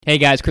Hey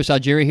guys, Chris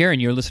Algieri here,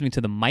 and you're listening to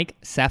the Mike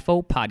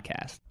Safo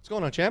podcast. What's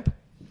going on, champ?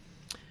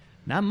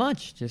 Not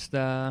much, just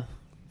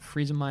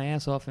freezing my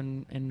ass off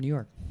in New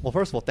York. Well,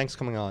 first of all, thanks for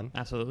coming on.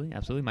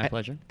 Absolutely, my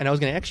pleasure. And I was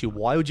going to ask you,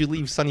 why would you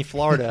leave sunny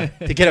Florida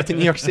to get up to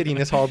New York City in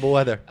this horrible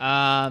weather?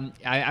 I'm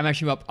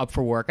actually up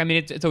for work. I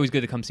mean, it's always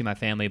good to come see my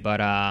family,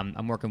 but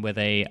I'm working with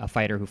a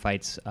fighter who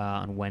fights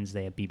on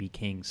Wednesday at BB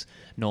King's,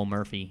 Noel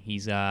Murphy.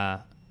 He's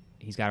got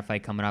a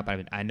fight coming up.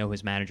 I know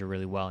his manager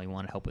really well. He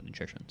wanted help with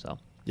nutrition, so.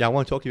 Yeah, I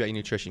want to talk to you about your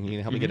nutrition. You can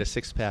help me get a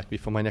six-pack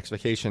before my next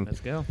vacation. Let's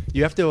go.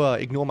 You have to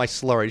ignore my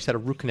slur. I just had a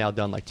root canal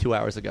done like 2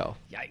 hours ago.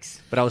 Yikes.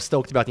 But I was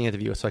stoked about the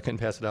interview, so I couldn't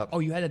pass it up. Oh,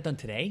 you had that done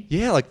today?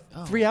 Yeah,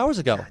 3 hours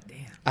ago. God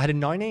damn. I had a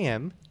 9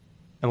 a.m.,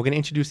 and we're going to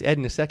introduce Ed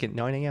in a second.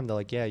 9 a.m., they're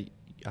like, yeah,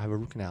 I have a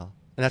root canal.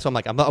 And that's why I'm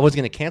like, I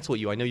wasn't going to cancel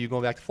you. I know you're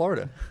going back to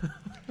Florida.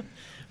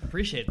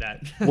 Appreciate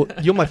that. Well,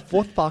 you're my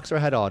fourth boxer I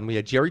had on. We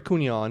had Jerry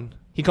Cooney on.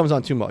 He comes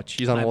on too much.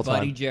 He's on all the time. My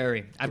buddy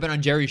Jerry. I've been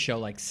on Jerry's show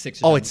like 6 or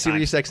 7 Oh, it's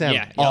times. Sirius XM.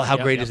 Yeah. Oh, how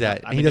great is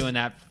that? I've been doing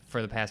that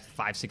for the past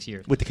 5-6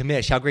 years. With the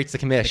commish. How great's the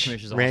commish? The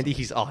commish is Randy, awesome.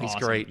 he's Awesome.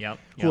 great. Yep.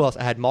 Who else?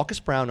 I had Marcus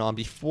Brown on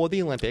before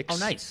the Olympics. Oh,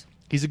 nice.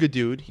 He's a good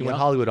dude. He went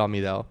Hollywood on me,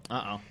 though.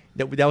 Uh-oh.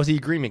 That was the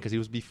agreement because it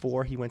was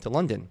before he went to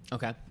London.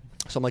 Okay.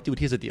 So I'm like, dude,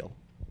 here's the deal.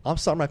 I'm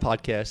starting my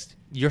podcast.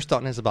 You're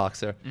starting as a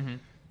boxer. Mm-hmm.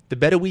 The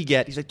better we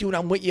get, he's like, dude,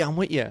 I'm with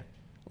you.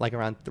 Like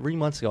around 3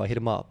 months ago, I hit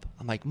him up.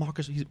 I'm like,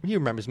 Marcus, he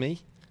remembers me.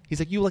 He's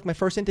like, you like my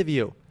first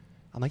interview.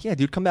 I'm like, yeah,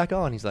 dude, come back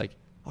on. He's like,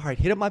 all right,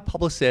 hit up my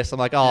publicist. I'm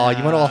like, oh,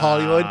 you went all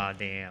Hollywood? Oh,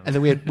 damn. And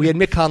then we had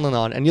Mick Conlon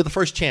on, and you're the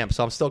first champ,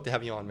 so I'm stoked to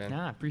have you on, man.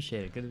 Nah,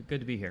 appreciate it. Good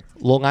to be here.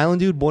 Long Island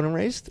dude, born and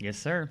raised? Yes,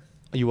 sir.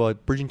 Are you a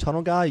Bridge and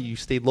Tunnel guy? You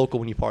stayed local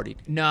when you partied?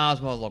 No, I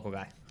was more a local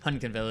guy.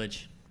 Huntington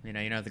Village. You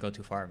don't have to go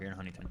too far if you're in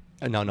Huntington.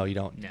 No, you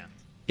don't. No.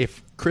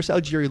 If Chris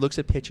Algieri looks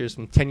at pictures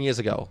from 10 years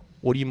ago,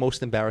 what are you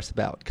most embarrassed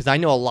about? Because I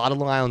know a lot of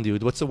Long Island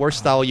dudes. What's the worst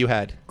style you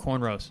had?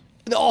 Cornrows.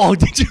 Oh,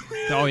 did you?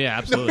 Oh, yeah,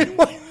 absolutely.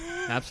 No,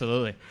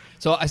 Absolutely.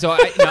 So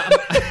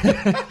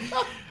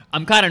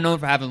I'm kind of known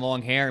for having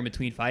long hair in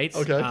between fights.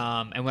 Okay.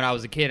 And when I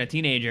was a kid, a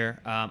teenager,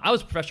 I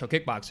was a professional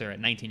kickboxer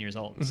at 19 years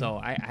old. Mm-hmm. So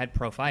I had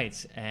pro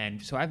fights.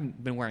 And so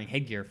I've been wearing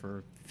headgear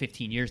for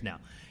 15 years now.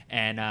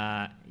 And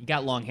you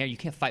got long hair. You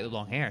can't fight with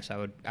long hair.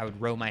 So I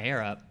would roll my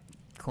hair up,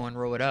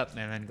 cornrow it up,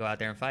 and then go out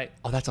there and fight.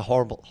 Oh, that's a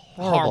horrible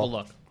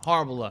look.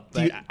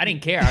 But I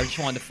didn't care. I just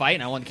wanted to fight,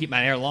 and I wanted to keep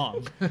my hair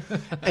long.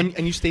 and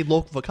you stayed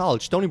local for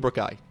college, Stony Brook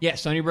guy. Yeah,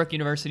 Stony Brook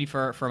University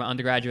for my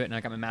undergraduate, and I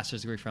got my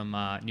master's degree from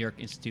New York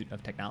Institute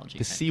of Technology.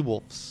 The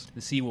Seawolves. The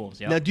Seawolves,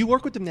 yeah. Now, do you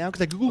work with them now?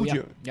 Because I Googled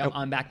you. Yeah,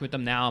 I'm back with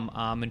them now.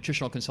 I'm a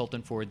nutritional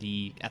consultant for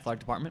the athletic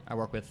department. I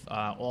work with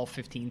all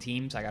 15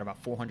 teams. I got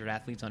about 400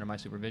 athletes under my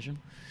supervision.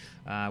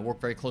 I work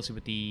very closely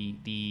with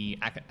the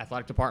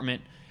athletic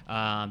department,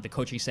 the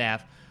coaching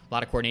staff. A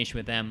lot of coordination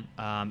with them.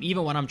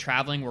 Even when I'm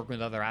traveling, working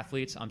with other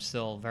athletes, I'm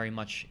still very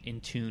much in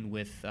tune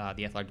with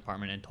the athletic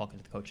department and talking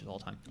to the coaches all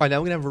the time. All right, now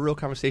we're going to have a real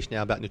conversation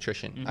now about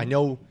nutrition. Mm-hmm. I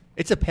know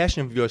it's a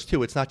passion of yours,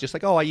 too. It's not just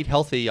like, oh, I eat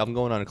healthy, I'm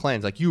going on a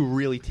cleanse. Like, you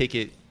really take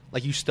it,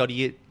 like, you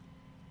study it,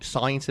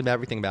 science and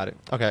everything about it.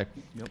 Okay.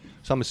 Yep.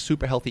 So I'm a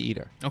super healthy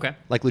eater. Okay.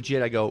 Like,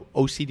 legit, I go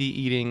OCD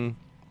eating,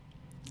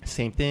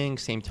 same thing,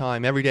 same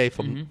time, every day.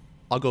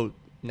 I'll go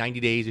 90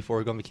 days before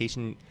I go on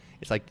vacation.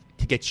 It's like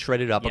to get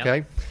shredded up, Yep.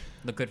 okay?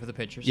 Look good for the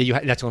pictures. Yeah,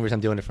 that's the only reason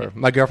I'm doing it for.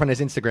 My girlfriend has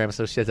Instagram,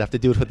 so she says I have to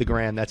do it for the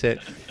gram. That's it.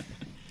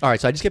 All right,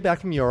 so I just get back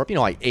from Europe.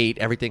 I ate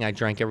everything. I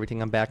drank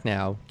everything. I'm back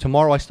now.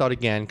 Tomorrow I start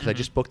again because I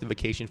just booked the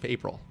vacation for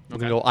April. We're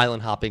going to go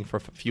island hopping for a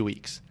few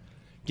weeks.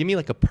 Give me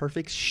like a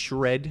perfect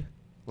shred.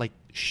 Like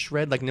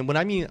when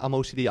I mean I'm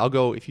OCD, I'll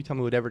go, if you tell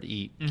me whatever to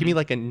eat. Give me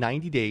like a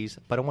 90 days,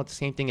 but I don't want the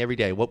same thing every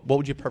day. What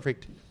would your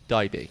perfect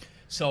diet be?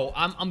 So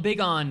I'm big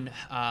on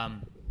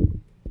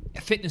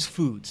fitness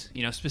foods,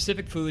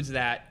 specific foods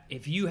that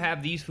if you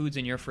have these foods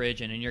in your fridge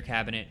and in your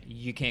cabinet,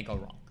 you can't go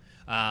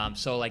wrong.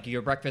 So like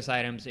your breakfast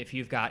items, if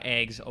you've got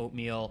eggs,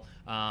 oatmeal,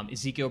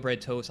 Ezekiel bread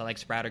toast, I like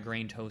sprouted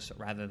grain toast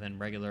rather than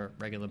regular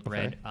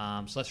bread.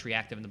 Okay. It's less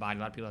reactive in the body.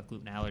 A lot of people have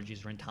gluten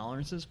allergies or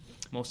intolerances.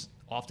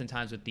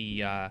 Oftentimes with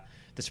the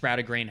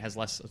sprouted grain has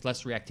less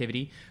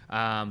reactivity.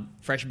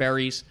 Fresh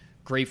berries,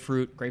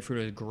 grapefruit. Grapefruit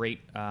is a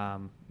great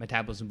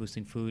metabolism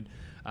boosting food.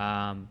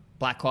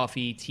 Black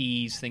coffee,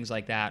 teas, things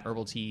like that,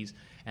 herbal teas,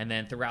 and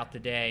then throughout the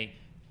day,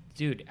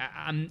 dude,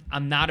 I'm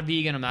not a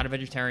vegan, I'm not a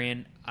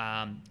vegetarian.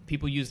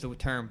 People use the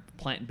term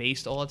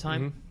plant-based all the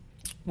time,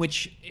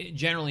 which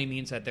generally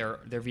means that they're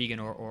vegan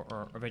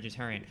or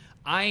vegetarian.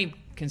 I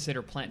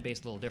consider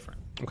plant-based a little different.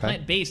 Okay.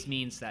 Plant-based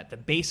means that the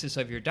basis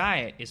of your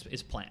diet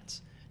is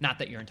plants. Not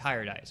that your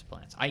entire diet is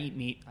plants. I eat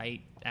meat, I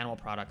eat animal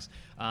products,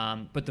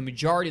 but the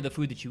majority of the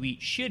food that you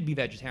eat should be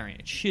vegetarian.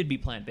 It should be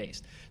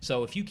plant-based.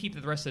 So if you keep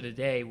the rest of the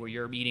day where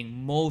you're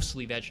eating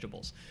mostly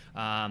vegetables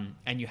and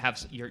you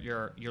have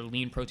your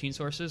lean protein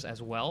sources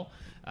as well,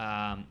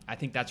 I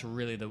think that's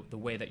really the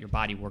way that your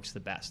body works the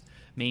best.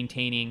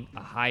 Maintaining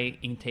a high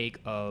intake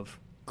of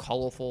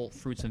colorful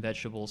fruits and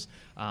vegetables,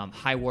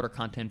 high water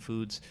content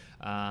foods.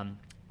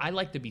 I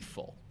like to be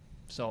full.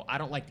 So I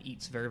don't like to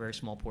eat very, very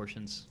small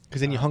portions.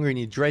 Because then you're hungry and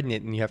you're dreading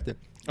it and you have to...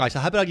 All right, so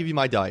how about I give you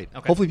my diet?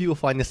 Okay. Hopefully people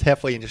find this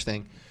halfway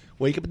interesting.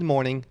 Wake up in the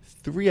morning,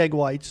 3 egg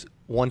whites,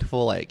 1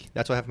 full egg.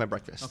 That's what I have for my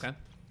breakfast. Okay.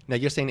 Now,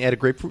 you're saying add a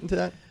grapefruit into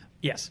that?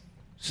 Yes.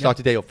 Start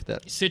the day off with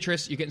that.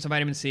 Citrus, you're getting some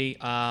vitamin C.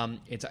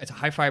 It's a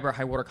high fiber,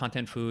 high water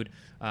content food.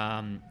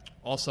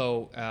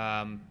 Also,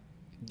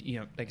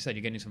 like I said,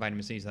 you're getting some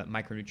vitamin C, so that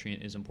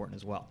micronutrient is important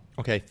as well.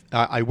 Okay.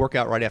 I work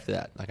out right after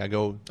that. Like, I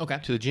go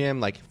to the gym,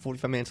 like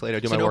 45 minutes later, I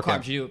do my workout. So no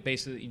carbs, you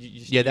basically...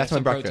 Yeah, that's my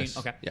breakfast.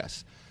 Protein. Okay.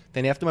 Yes.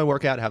 Then after my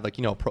workout, I have, like,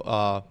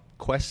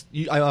 Quest...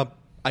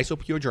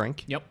 Isopure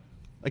drink. Yep.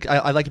 Like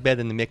I like it better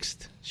than the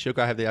mixed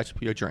sugar. I have the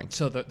Isopure drink.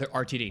 So the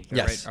RTD.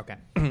 Yes. Right?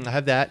 Okay. I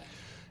have that.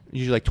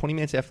 Usually like 20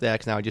 minutes after that,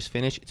 because now I just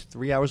finished. It's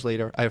 3 hours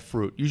later. I have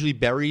fruit. Usually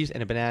berries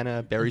and a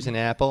banana, berries and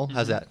an apple.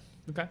 How's that?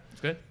 Okay,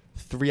 that's good.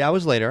 3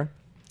 hours later,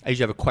 I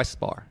usually have a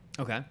Quest bar.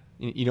 Okay.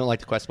 You don't like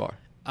the Quest bar?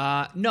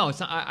 No, it's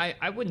not.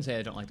 I wouldn't say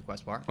I don't like the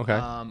Quest bar. Okay.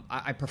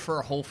 I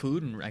prefer whole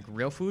food and like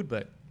real food,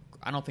 but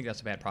I don't think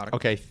that's a bad product.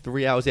 Okay,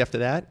 3 hours after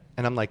that,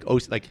 and I'm like,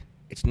 it's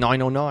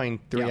 9:09.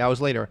 3 hours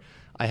later,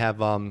 I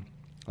have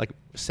like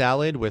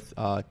salad with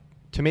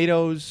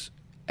tomatoes,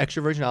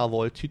 extra virgin olive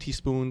oil, 2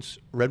 teaspoons,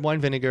 red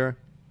wine vinegar,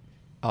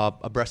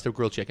 a breast of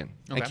grilled chicken,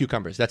 and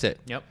cucumbers. That's it.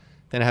 Yep.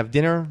 Then I have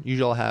dinner.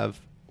 Usually I'll have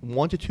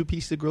 1 to 2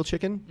 pieces of grilled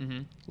chicken. Mm-hmm.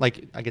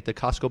 Like I get the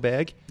Costco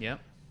bag. Yep.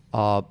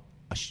 A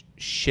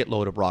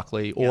shitload of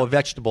broccoli or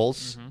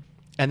vegetables. Mm-hmm.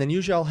 And then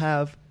usually I'll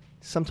have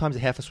sometimes a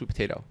half a sweet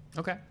potato.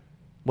 Okay.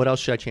 What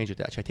else should I change with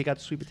that? Should I take out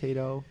the sweet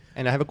potato?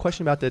 And I have a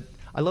question about the...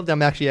 I love that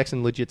I'm actually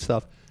asking legit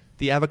stuff.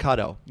 The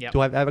avocado. Yep.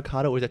 Do I have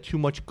avocado, or is that too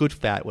much good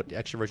fat with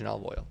extra virgin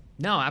olive oil?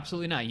 No,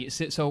 absolutely not.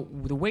 So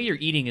the way you're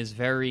eating is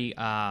very...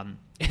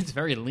 it's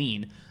very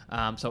lean.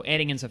 So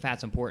adding in some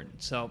fat's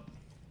important. So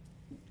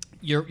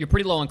you're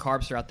pretty low on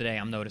carbs throughout the day,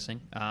 I'm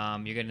noticing.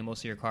 You're getting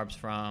most of your carbs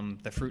from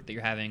the fruit that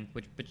you're having,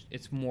 which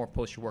it's more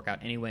post your workout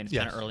anyway, and it's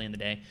kind of early in the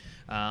day.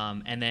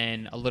 And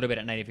then a little bit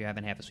at night if you're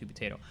having half a sweet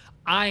potato.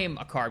 I am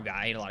a carb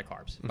guy. I eat a lot of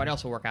carbs. But I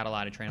also work out a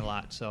lot. I train a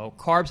lot. So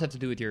carbs have to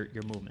do with your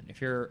movement.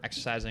 If you're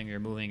exercising, you're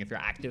moving, if you're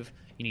active,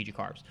 you need your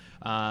carbs.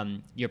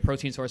 Your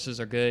protein sources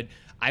are good.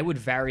 I would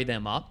vary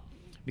them up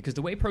because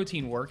the way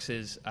protein works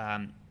is...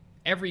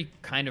 every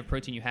kind of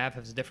protein you have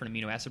has a different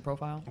amino acid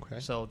profile. Okay.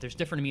 So there's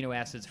different amino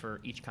acids for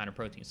each kind of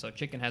protein. So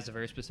chicken has a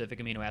very specific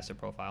amino acid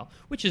profile,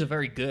 which is a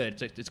very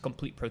good. It's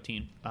complete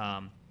protein.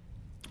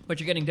 But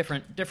you're getting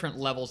different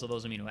levels of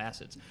those amino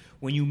acids.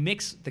 When you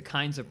mix the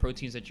kinds of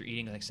proteins that you're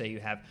eating, like say you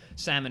have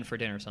salmon for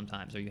dinner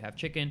sometimes, or you have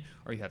chicken,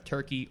 or you have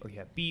turkey, or you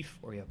have beef,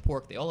 or you have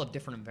pork, they all have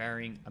different and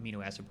varying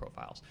amino acid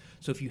profiles.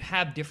 So if you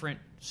have different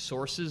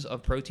sources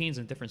of proteins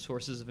and different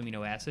sources of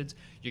amino acids,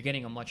 you're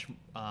getting a much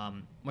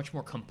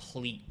more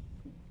complete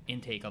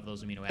intake of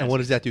those amino acids. And what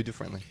does that do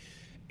differently?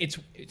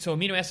 So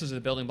amino acids are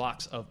the building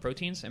blocks of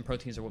proteins, and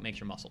proteins are what makes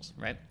your muscles,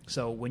 right?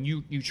 So when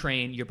you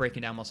train, you're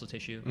breaking down muscle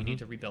tissue. You need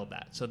to rebuild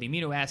that. So the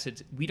amino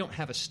acids, we don't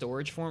have a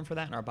storage form for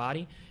that in our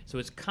body, so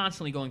it's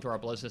constantly going through our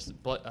blood system,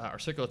 our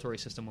circulatory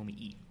system when we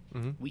eat.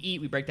 We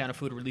eat, we break down a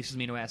food, releases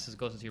amino acids,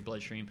 goes into your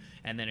bloodstream,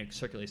 and then it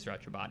circulates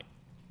throughout your body.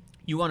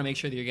 You want to make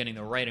sure that you're getting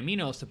the right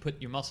aminos to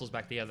put your muscles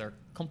back together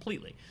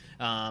completely.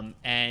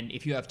 And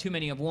if you have too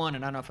many of one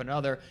and not enough of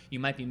another, you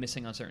might be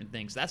missing on certain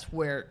things. That's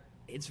where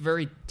it's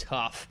very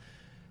tough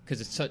because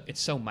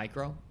it's so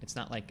micro. It's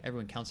not like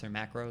everyone counts their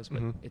macros,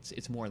 but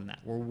it's more than that.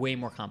 We're way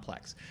more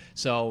complex.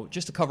 So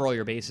just to cover all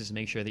your bases and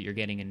make sure that you're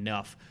getting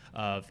enough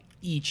of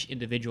each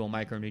individual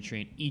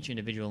micronutrient, each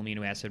individual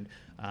amino acid,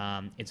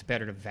 it's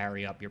better to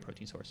vary up your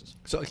protein sources.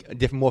 So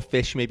more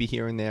fish maybe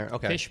here and there.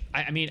 Okay. Fish.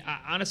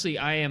 Honestly,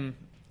 I'm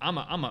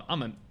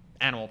an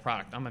animal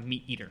product. I'm a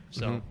meat eater.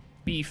 So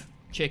beef,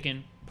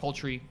 chicken,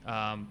 poultry,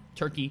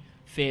 turkey,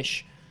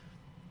 fish,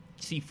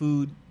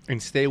 seafood.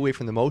 And stay away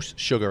from the most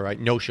sugar, right?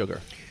 No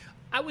sugar.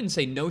 I wouldn't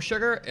say no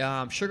sugar.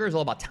 Sugar is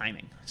all about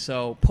timing.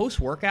 So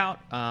post-workout,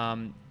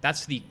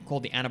 that's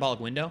called the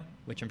anabolic window,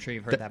 which I'm sure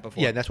you've heard that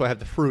before. Yeah, that's why I have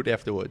the fruit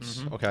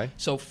afterwards. Okay.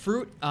 So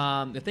fruit,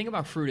 the thing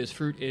about fruit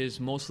is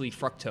mostly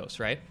fructose,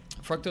 right?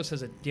 Fructose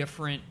has a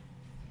different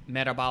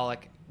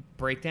metabolic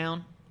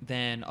breakdown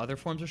than other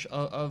forms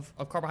of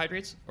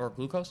carbohydrates or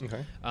glucose.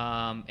 Okay.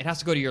 It has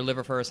to go to your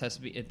liver first.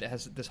 It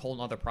has this whole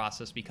other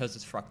process because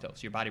it's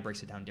fructose. Your body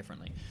breaks it down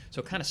differently.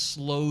 So it kind of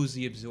slows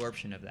the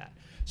absorption of that.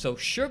 So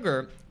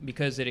sugar,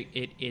 because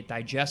it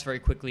digests very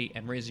quickly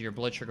and raises your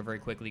blood sugar very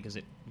quickly because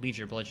it leaves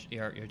your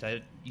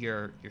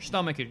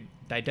stomach, your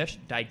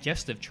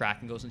digestive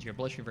tract, and goes into your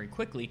bloodstream very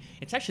quickly,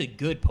 it's actually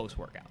good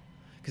post-workout.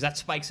 Because that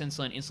spikes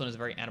insulin. Insulin is a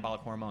very anabolic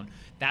hormone.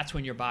 That's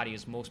when your body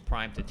is most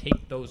primed to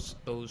take those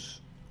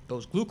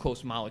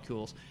glucose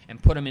molecules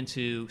and put them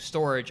into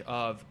storage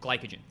of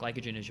glycogen.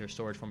 Glycogen is your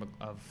storage form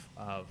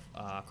of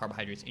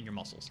carbohydrates in your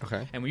muscles.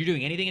 Okay. And when you're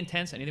doing anything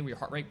intense, anything where your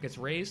heart rate gets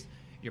raised,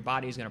 your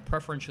body is going to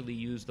preferentially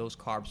use those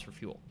carbs for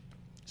fuel.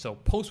 So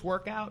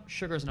post-workout,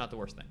 sugar is not the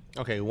worst thing.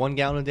 Okay, 1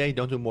 gallon a day,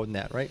 don't do more than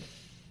that, right?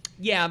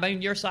 Yeah, I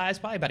mean, your size,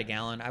 probably about a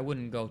gallon. I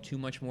wouldn't go too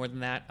much more than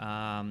that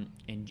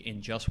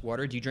in just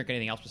water. Do you drink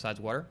anything else besides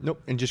water?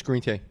 Nope, and just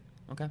green tea.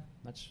 Okay,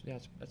 that's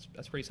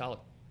pretty solid.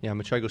 Yeah, I'm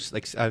going to try to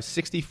go, I have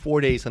 64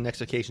 days on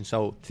next occasion,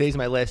 so today's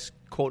my last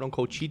quote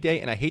unquote cheat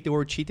day, and I hate the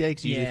word cheat day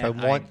because usually if I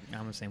want,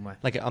 I'm the same way.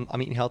 Like I'm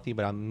eating healthy,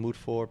 but I'm in the mood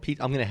for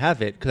pizza. I'm gonna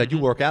have it because I do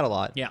work out a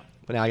lot. Yeah.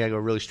 But now I gotta go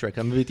really strict.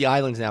 I'm gonna be at the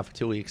islands now for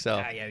 2 weeks. So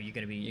yeah, you're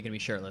gonna be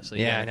shirtless. So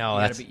I know.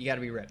 You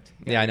gotta be ripped.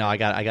 I know. I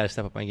gotta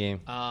step up my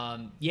game.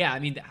 Yeah, I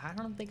mean, I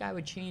don't think I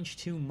would change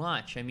too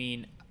much. I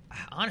mean,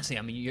 honestly,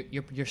 I mean,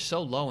 you're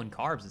so low in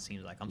carbs. It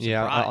seems like I'm surprised.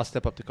 Yeah, I'll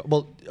step up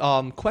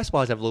the. Quest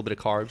bars have a little bit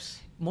of carbs.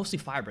 Mostly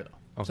fiber though.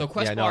 Okay. So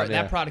Quest bar,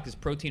 that product is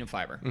protein and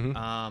fiber,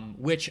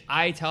 which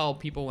I tell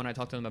people when I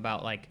talk to them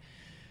about like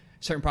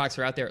certain products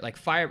that are out there, like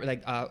fiber,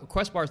 like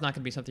Quest bar is not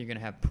going to be something you're going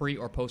to have pre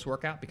or post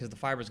workout because the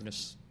fiber is going to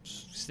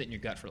sit in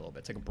your gut for a little bit.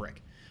 It's like a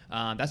brick.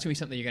 That's going to be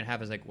something you're going to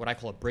have as like what I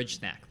call a bridge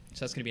snack.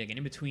 So that's going to be like an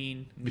in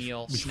between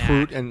meal snack.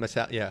 Fruit and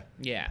yeah.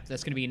 Yeah,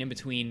 that's going to be an in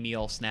between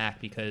meal snack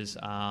because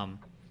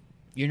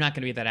you're not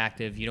going to be that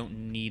active. You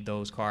don't need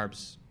those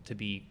carbs to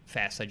be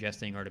fast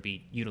digesting or to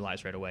be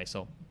utilized right away.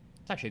 So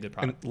it's actually a good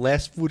product. And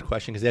last food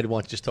question, because Ed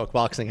wants to just talk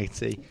boxing, I can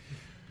see.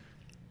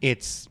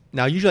 It's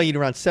now usually I eat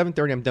around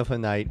 7:30. I'm done for the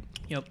night.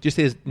 Yep. Just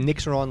as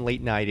Knicks are on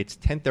late night, it's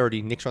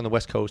 10:30. Knicks are on the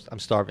West Coast. I'm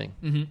starving.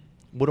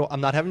 Mm-hmm.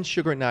 I'm not having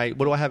sugar at night.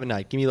 What do I have at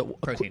night? Give me the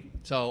protein.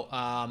 So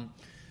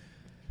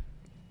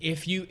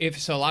if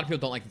a lot of people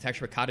don't like the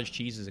texture, but cottage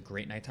cheese is a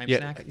great nighttime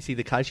snack. You see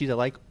the cottage cheese I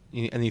like,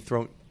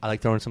 and I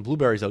like throwing some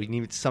blueberries though. You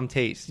need some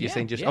taste. You're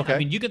saying just okay. I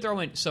mean, you could throw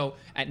in. So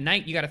at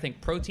night you got to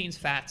think proteins,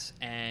 fats,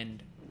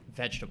 and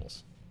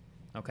vegetables.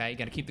 Okay, you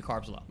got to keep the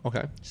carbs low.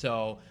 Okay.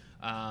 So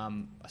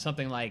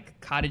something like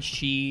cottage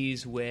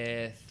cheese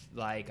with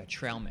like a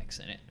trail mix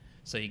in it.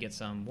 So you get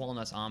some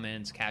walnuts,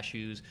 almonds,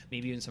 cashews,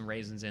 maybe even some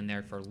raisins in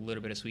there for a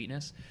little bit of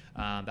sweetness.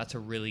 That's a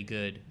really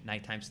good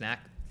nighttime snack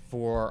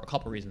for a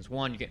couple of reasons.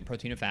 One, you're getting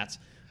protein and fats,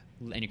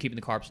 and you're keeping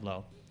the carbs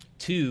low.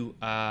 Two,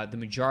 the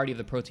majority of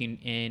the protein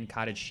in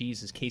cottage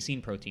cheese is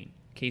casein protein.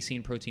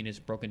 Casein protein is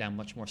broken down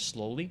much more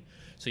slowly.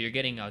 So you're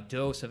getting a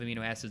dose of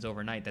amino acids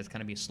overnight that's going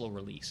to be a slow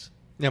release.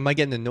 Now, am I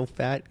getting the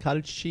no-fat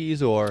cottage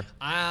cheese or?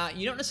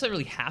 You don't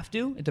necessarily have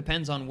to. It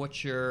depends on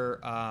what your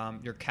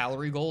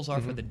calorie goals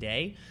are for the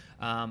day.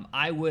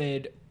 I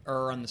would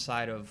err on the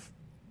side of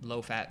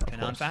low-fat to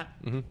non-fat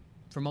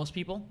for most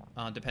people,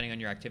 depending on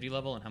your activity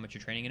level and how much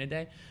you're training in a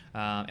day,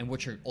 and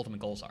what your ultimate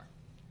goals are.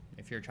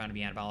 If you're trying to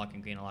be anabolic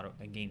and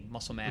gain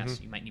muscle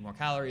mass, you might need more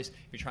calories. If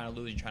you're trying to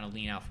lose, you're trying to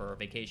lean out for a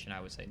vacation, I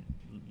would say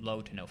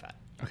low to no fat.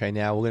 Okay,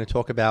 now we're going to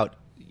talk about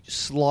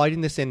sliding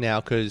this in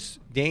now because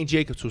Danny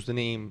Jacobs was the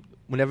name.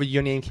 Whenever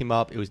your name came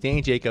up, it was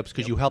Danny Jacobs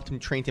because you helped him,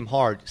 trained him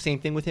hard. Same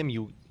thing with him.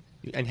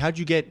 And how'd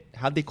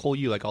they call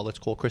you? Like, oh, let's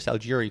call Chris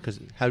Algieri because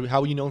how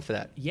were you known for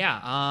that?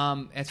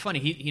 Yeah, it's funny.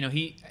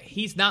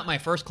 He's not my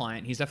first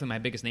client. He's definitely my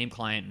biggest name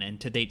client, and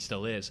to date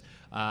still is.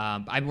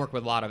 I've worked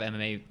with a lot of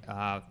MMA,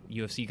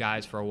 UFC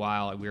guys for a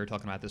while. We were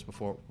talking about this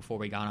before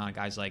we got on.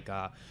 Guys like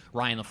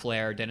Ryan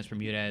LaFleur, Dennis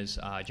Bermudez,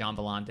 John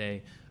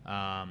Vellante.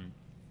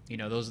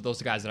 Those are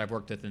the guys that I've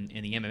worked with in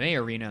the MMA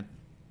arena.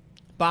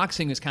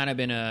 Boxing has kind of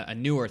been a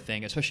newer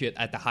thing, especially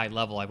at the high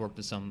level. I've worked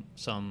with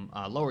some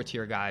lower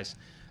tier guys.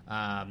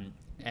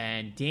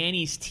 And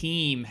Danny's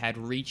team had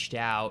reached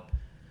out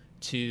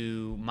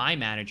to my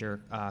manager,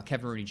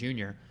 Kevin Rooney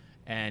Jr.,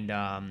 and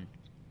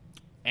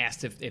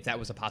asked if that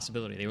was a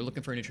possibility. They were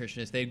looking for a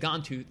nutritionist. They had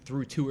gone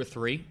through 2 or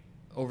 3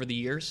 over the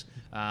years,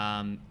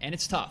 and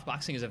it's tough.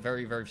 Boxing is a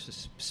very, very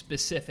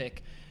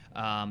specific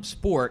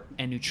sport,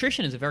 and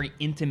nutrition is a very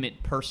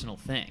intimate, personal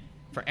thing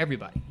for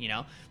everybody.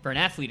 For an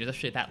athlete,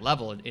 especially at that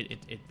level,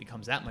 it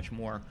becomes that much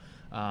more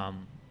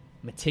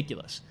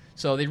meticulous.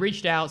 So they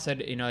reached out, said,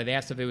 they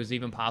asked if it was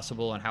even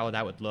possible and how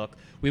that would look.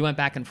 We went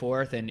back and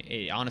forth, and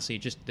honestly,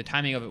 just the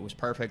timing of it was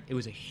perfect. It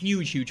was a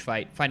huge, huge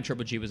fight. Fighting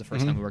Triple G was the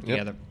first time we worked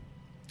together.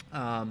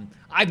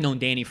 I've known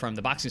Danny from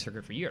the boxing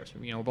circuit for years.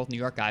 We're both New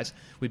York guys.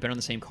 We've been on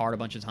the same card a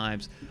bunch of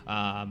times.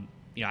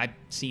 I've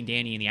seen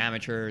Danny in the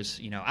amateurs.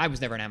 I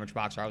was never an amateur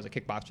boxer. I was a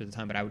kickboxer at the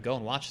time, but I would go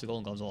and watch the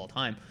Golden Gloves all the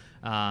time.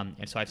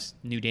 And so I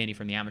knew Danny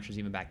from the amateurs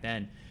even back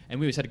then. And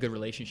we always had a good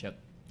relationship.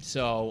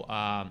 So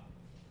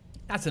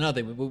that's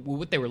another thing.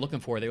 What they were looking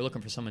for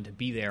someone to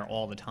be there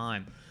all the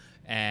time.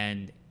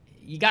 And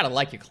you got to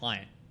like your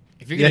client.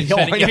 If you're going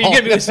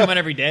to be with someone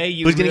every day,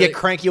 who's going to get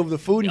cranky over the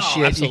food and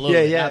shit.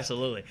 Absolutely,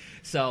 absolutely.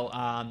 So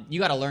you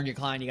got to learn your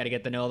client. You got to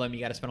get to know them.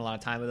 You got to spend a lot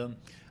of time with them.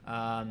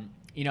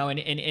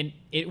 And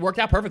it worked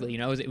out perfectly.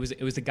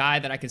 It was a guy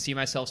that I could see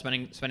myself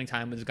spending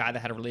time with. A guy that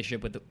had a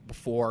relationship with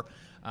before,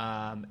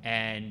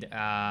 and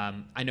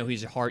I know he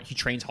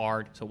trains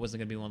hard, so it wasn't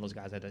going to be one of those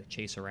guys I had to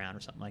chase around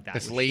or something like that.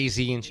 That's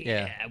lazy and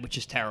which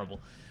is terrible.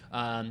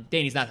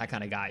 Danny's not that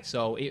kind of guy,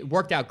 so it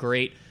worked out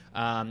great.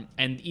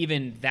 And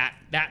even that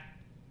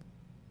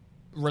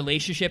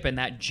relationship and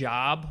that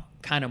job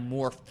kind of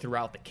morphed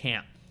throughout the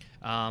camp.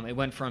 It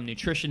went from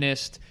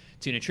nutritionist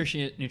to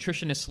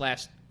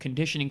nutritionist /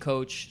 conditioning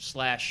coach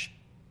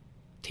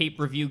 / tape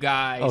review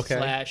guy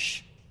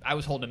 / I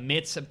was holding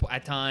mitts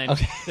at times.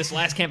 Okay. This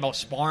last camp I was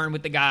sparring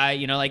with the guy.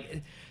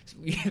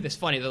 It's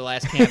funny. The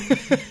last camp,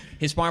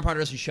 his sparring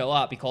partner doesn't show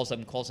up. He calls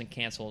and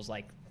cancels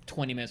like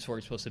 20 minutes before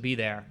he's supposed to be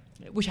there,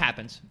 which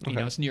happens.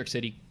 It's New York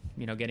City.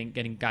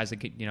 Getting guys that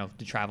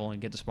to travel and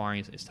get to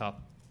sparring is tough.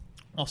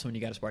 Also, when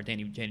you got to spar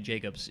Danny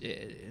Jacobs,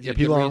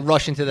 people aren't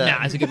rushing to that. Nah,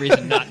 that's a good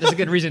reason not. That's a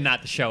good reason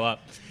not to show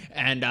up.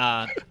 And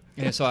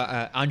so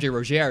Andre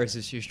Roger is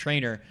his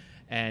trainer,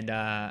 and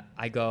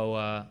I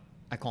go.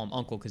 I call him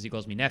uncle because he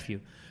calls me nephew.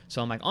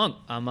 So I'm like, Unc,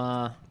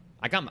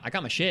 I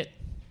got my shit.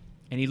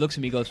 And he looks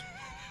at me and goes,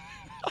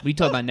 what are you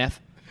talking about, Neff?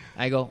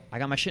 I go, I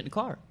got my shit in the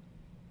car.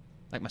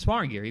 Like my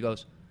sparring gear. He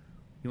goes,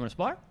 you want to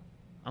spar?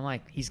 I'm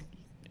like,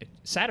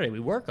 Saturday. We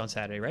work on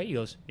Saturday, right? He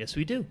goes, yes,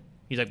 we do.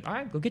 He's like, all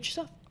right, go get your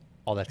stuff.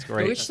 Oh, that's great.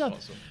 Go get your stuff.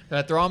 Awesome. So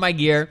I throw on my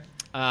gear.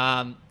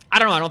 I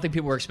don't know. I don't think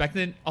people were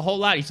expecting a whole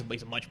lot. He's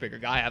a much bigger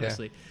guy,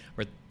 obviously. Yeah.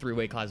 We're 3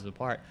 weight classes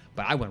apart.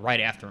 But I went right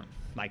after him.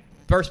 Like,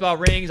 first bell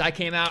rings, I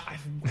came out, I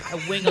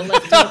wing a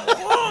left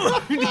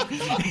hook,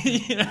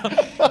 you know,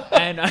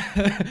 and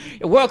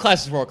world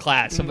class is world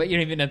class, so, but you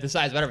don't even have the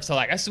size, whatever. So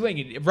like I swing,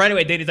 and right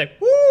away, Danny's like,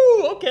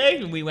 "Woo, okay,"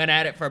 and we went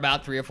at it for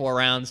about 3 or 4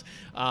 rounds,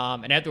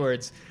 and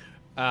afterwards,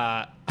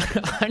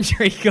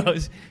 Andre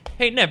goes,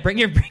 "Hey, Ned, bring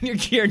your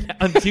gear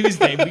on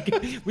Tuesday.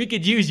 We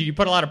could use you. You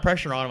put a lot of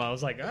pressure on him." I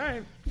was like, "All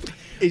right."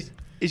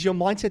 Is your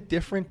mindset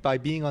different by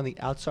being on the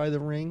outside of the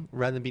ring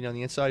rather than being on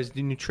the inside? Is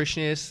the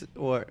nutritionist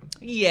or?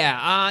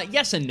 Yeah,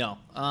 yes and no.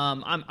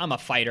 I'm a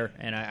fighter,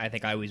 and I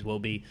think I always will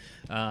be.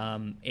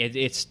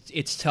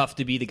 It's tough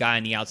to be the guy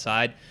on the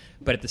outside,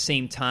 but at the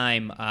same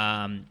time,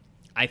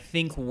 I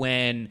think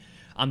when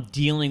I'm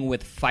dealing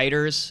with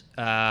fighters,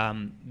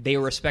 they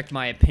respect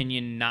my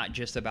opinion, not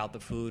just about the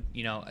food.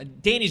 You know,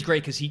 Danny's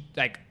great because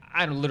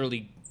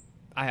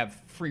I have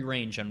free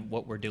range on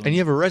what we're doing. And you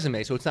have a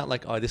resume, so it's not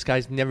like, oh, this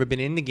guy's never been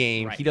in the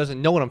game. Right. He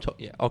doesn't know what I'm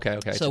talking. Yeah, okay.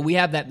 So we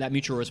have that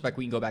mutual respect.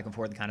 We can go back and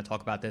forth and kind of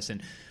talk about this.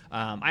 And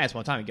I asked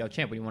one time, I go,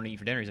 Champ, what do you want to eat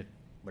for dinner? He's like,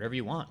 whatever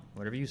you want,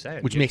 whatever you say.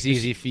 Which makes it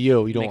easy for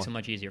you. You don't makes it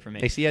much easier for me.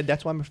 Hey, see,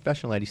 that's why I'm a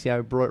professional, Ed. You see how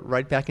I brought it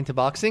right back into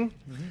boxing?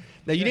 Mm-hmm.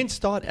 Now, you didn't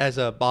start as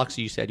a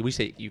boxer, you said. We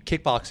say you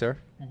kickboxer,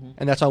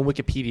 and that's on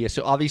Wikipedia.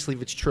 So obviously,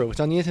 if it's true,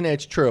 it's on the internet,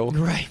 it's true.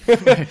 Right.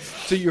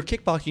 So you're a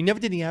kickboxer. You never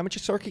did the amateur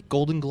circuit,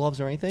 Golden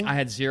Gloves or anything? I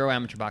had 0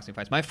 amateur boxing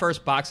fights. My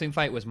first boxing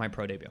fight was my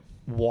pro debut.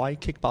 Why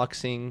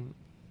kickboxing?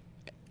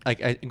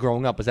 Like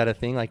growing up, was that a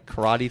thing? Like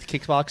karate,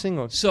 kickboxing?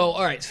 Or? So,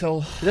 all right.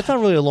 So that's not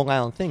really a Long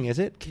Island thing, is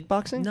it?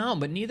 Kickboxing? No,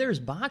 but neither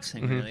is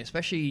boxing, really.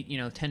 Especially,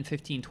 10,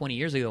 15, 20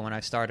 years ago when I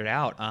started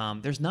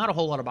out. There's not a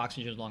whole lot of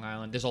boxing gyms in Long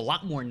Island. There's a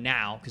lot more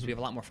now because we have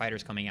a lot more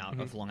fighters coming out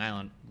of Long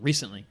Island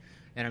recently.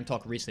 And I'm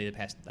talking recently the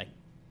past,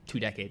 2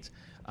 decades.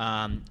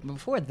 But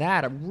before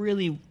that, it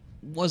really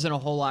wasn't a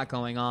whole lot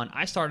going on.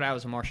 I started out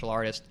as a martial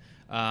artist.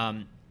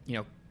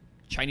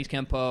 Chinese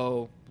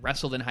Kempo,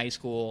 wrestled in high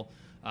school.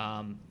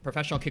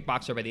 Professional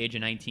kickboxer by the age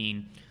of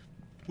 19,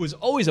 was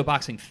always a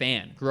boxing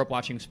fan. Grew up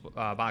watching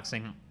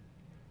boxing,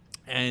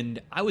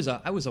 and I was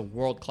a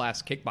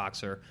world-class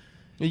kickboxer.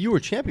 You were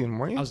a champion,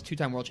 weren't you? I was a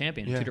 2-time world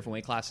champion in 2 different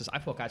weight classes. I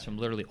fought guys from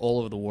literally all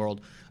over the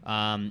world.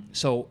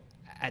 So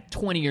at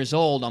 20 years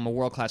old, I'm a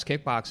world-class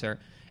kickboxer,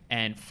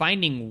 and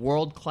finding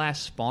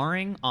world-class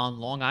sparring on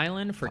Long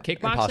Island for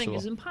kickboxing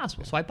is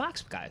impossible. So I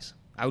boxed guys.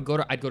 I'd go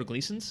to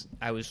Gleason's.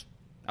 I was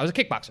a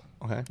kickboxer.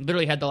 Okay.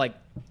 Literally had to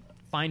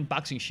find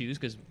boxing shoes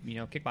because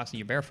kickboxing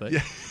you're barefoot,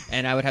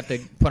 and I would have to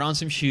put on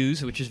some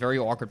shoes, which is very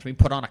awkward for me.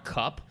 Put on a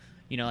cup,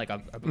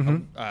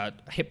 a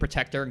hip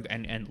protector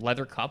and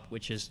leather cup,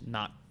 which is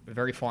not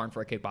very foreign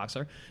for a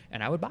kickboxer,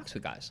 and I would box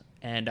with guys.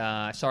 And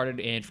I started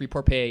in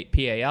Freeport,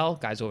 PAL,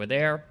 guys over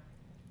there.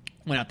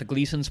 Went out to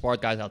Gleason,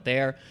 sparred guys out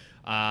there.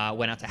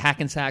 Went out to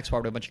Hackensack,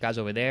 sparred with a bunch of guys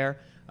over there.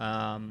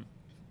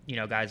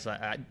 Guys,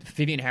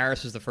 Vivian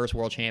Harris was the first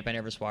world champion I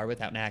ever sparred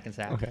with out in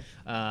Hackensack. Okay.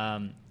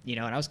 And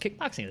I was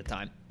kickboxing at the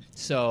time.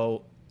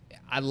 So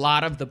a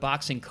lot of the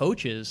boxing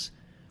coaches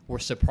were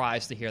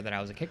surprised to hear that I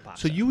was a kickboxer.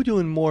 So you were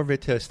doing more of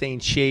it to stay in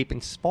shape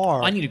and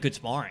spar. I needed good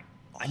sparring.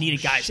 I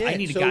needed guys. So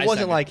it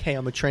wasn't like, hey,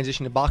 I'm going to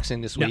transition to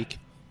boxing this week.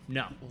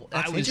 No. Well,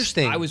 that's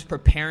interesting. I was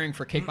preparing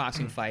for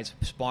kickboxing fights,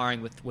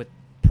 sparring with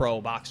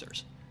pro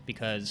boxers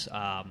because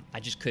I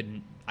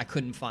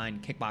couldn't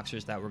find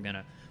kickboxers that were going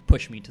to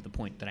push me to the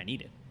point that I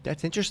needed.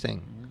 That's interesting.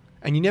 Mm-hmm.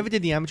 And you never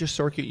did the amateur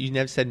circuit. You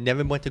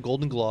never went to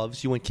Golden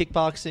Gloves. You went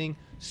kickboxing,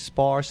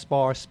 spar.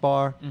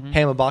 Mm-hmm.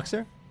 Hey, I'm a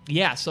boxer?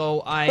 Yeah,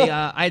 so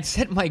I had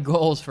set my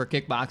goals for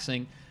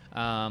kickboxing,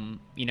 and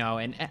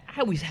I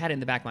always had it in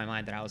the back of my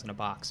mind that I was going to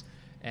box.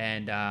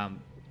 And,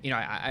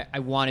 I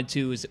wanted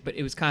to, but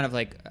it was kind of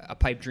like a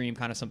pipe dream,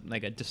 kind of something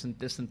like a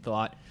distant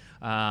thought.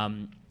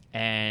 I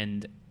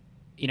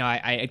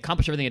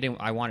accomplished everything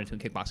I wanted to in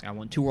kickboxing. I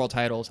won 2 world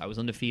titles. I was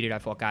undefeated. I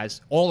fought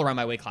guys all around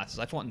my weight classes.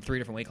 I fought in 3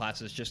 different weight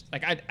classes. Just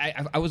like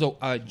I was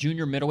a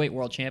junior middleweight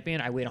world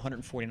champion. I weighed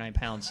 149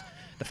 pounds.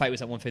 The fight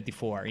was at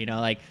 154.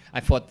 I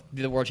fought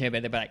the world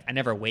champion, but I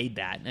never weighed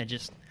that. And I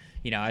just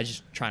was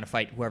just trying to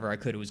fight whoever I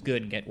could who was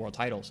good and get world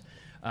titles.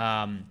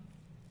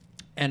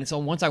 And so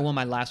once I won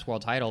my last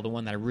world title, the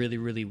one that I really,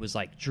 really was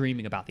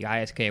dreaming about, the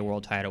ISKA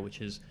world title, which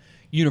is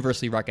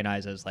universally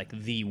recognized as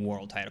the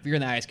world title. If you're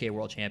in the ISKA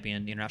world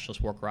champion, the International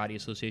Sport Karate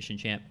Association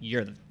champ,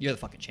 you're the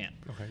fucking champ.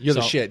 Okay. You're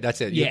the shit.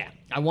 That's it. Yeah.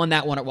 I won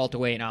that one at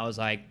welterweight, and I was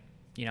like,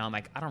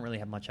 I don't really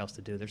have much else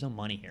to do. There's no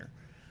money here.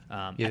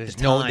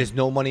 There's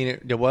no money in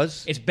it. There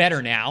was. It's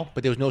better now,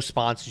 but there was no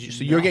sponsors.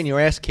 So you're getting your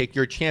ass kicked.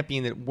 You're a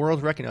champion that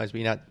world's recognized,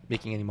 but you're not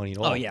making any money at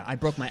all. Oh yeah, I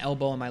broke my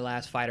elbow in my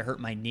last fight. I hurt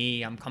my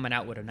knee. I'm coming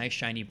out with a nice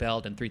shiny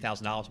belt and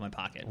 $3,000 in my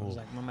pocket. I was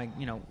like,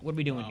 what are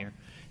we doing here?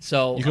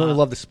 So you can only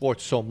love the sport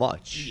so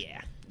much.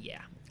 Yeah.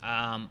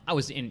 I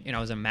was in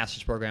a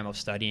master's program. I was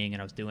studying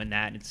and I was doing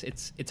that. And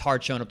it's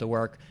hard showing up to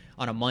work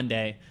on a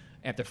Monday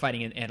after fighting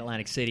in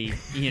Atlantic City,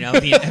 being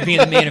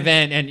the main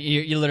event, and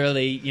you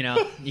literally,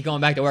 you're going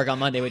back to work on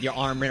Monday with your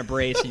arm in a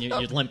brace and you're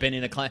limping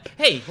in the client.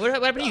 Hey, what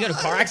happened? You got a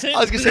car accident?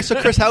 I was gonna say,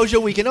 so Chris, how was your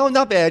weekend? Oh,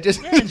 not bad.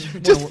 Just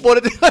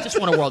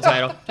won a world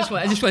title.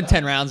 I just won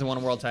 10 rounds and won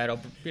a world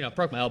title.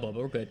 Broke my elbow,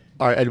 but we're good.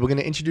 All right, Ed, we're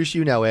gonna introduce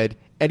you now, Ed.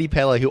 Eddie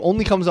Pele, who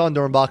only comes on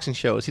during boxing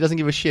shows. He doesn't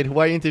give a shit who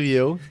I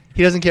interview.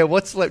 He doesn't care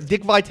what's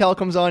Dick Vitale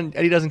comes on.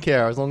 Eddie doesn't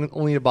care as long as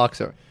only a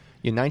boxer.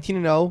 You're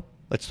 19-0.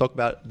 Let's talk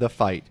about the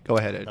fight. Go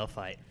ahead, Ed.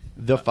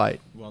 The fight.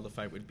 Well, the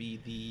fight would be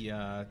the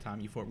time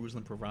you fought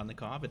Ruslan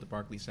Provodnikov at the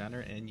Barclays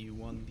Center, and you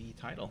won the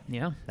title.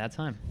 Yeah, that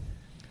time.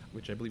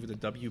 Which I believe was the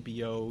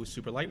WBO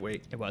super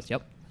lightweight. It was,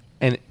 yep.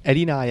 And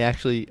Eddie and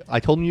I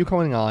told him you were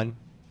coming on,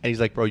 and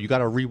he's like, bro, you got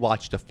to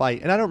rewatch the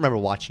fight. And I don't remember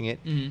watching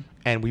it. Mm-hmm.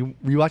 And we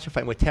rewatched the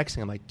fight, and we're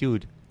texting. I'm like,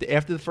 dude,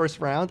 after the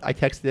first round, I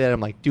texted Ed. I'm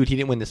like, dude, he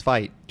didn't win this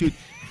fight. Dude,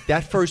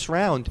 that first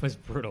round was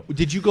brutal.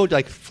 Did you go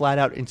flat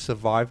out in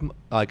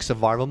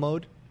survival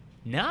mode?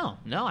 No,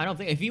 I don't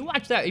think. If you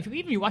watch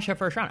that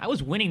first round, I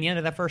was winning the end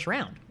of that first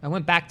round. I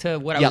went back to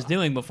what I was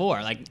doing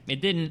before. Like, it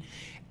didn't.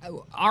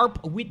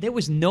 There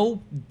was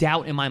no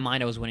doubt in my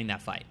mind I was winning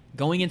that fight.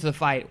 Going into the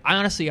fight,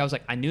 I was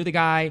like, I knew the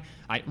guy.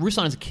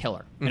 Ruslan is a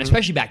killer, and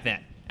especially back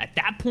then. At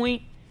that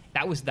point,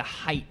 that was the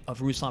height of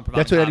Ruslan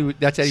Provodnikov.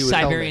 That's Eddie was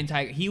Siberian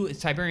Tiger. He was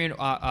Siberian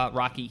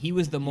Rocky. He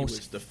was the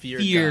most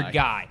feared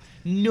guy.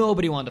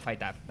 Nobody wanted to fight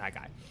that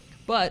guy.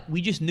 But we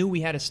just knew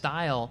we had a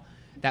style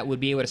that would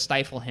be able to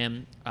stifle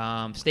him,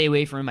 stay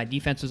away from him. My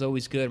defense was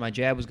always good. My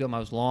jab was good. I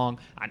was long,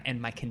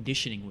 and my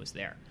conditioning was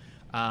there.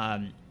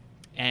 And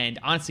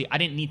honestly, I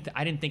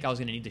didn't think I was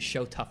going to need to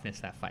show toughness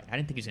that fight. I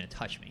didn't think he was going to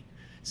touch me.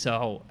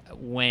 So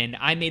when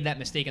I made that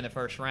mistake in the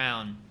first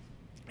round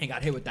and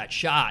got hit with that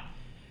shot,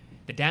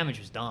 the damage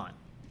was done.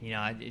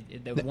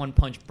 The one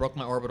punch broke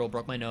my orbital,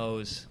 broke my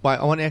nose.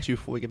 Well, I want to ask you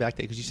before we get back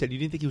there, because you said you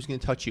didn't think he was going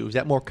to touch you. Was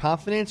that more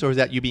confidence, or was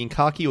that you being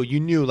cocky, or you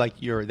knew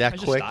you're that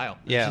quick? Just style.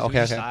 Yeah, it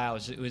was style.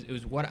 It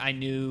was what I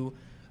knew.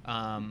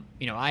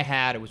 I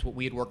had. It was what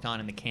we had worked on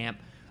in the camp.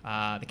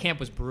 The camp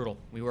was brutal.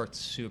 We worked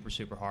super,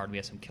 super hard. We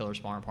had some killer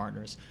sparring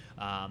partners.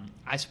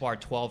 I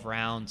sparred 12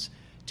 rounds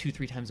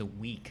 2-3 times a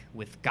week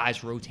with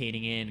guys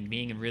rotating in and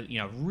being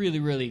really,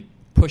 really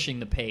pushing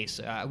the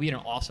pace. We had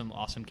an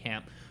awesome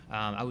camp.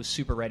 I was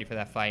super ready for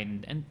that fight,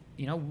 and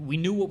we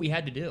knew what we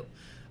had to do,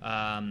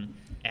 and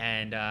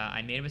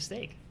I made a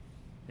mistake.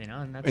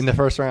 And that's, in the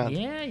first round.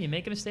 Yeah, you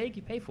make a mistake,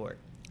 you pay for it.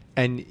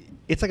 And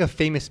it's like a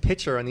famous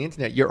picture on the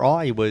internet. Your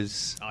eye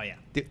was. Oh yeah,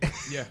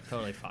 yeah,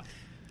 totally fucked.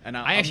 And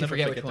I actually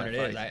forget which one it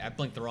is. I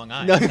blinked the wrong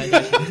eye. No.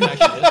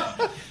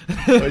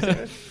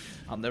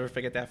 I'll never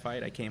forget that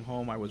fight. I came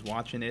home. I was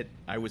watching it.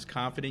 I was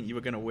confident you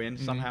were going to win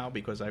somehow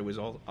because I was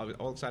all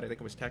excited. I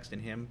think I was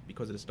texting him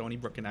because of the Stony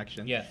Brook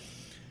connection. Yeah.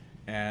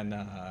 And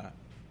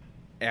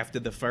after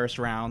the first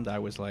round, I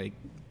was a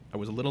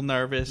little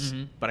nervous,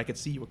 but I could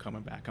see you were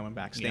coming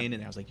back, staying in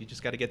there. I was like, you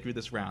just got to get through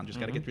this round. Just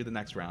got to get through the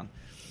next round.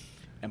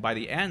 And by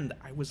the end,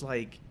 I was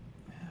like,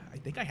 I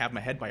think I have my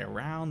head by a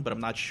round, but I'm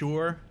not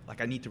sure.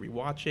 I need to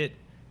rewatch it.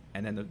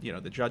 And then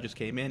the judges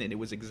came in, and it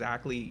was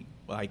exactly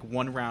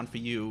one round for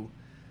you.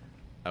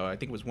 I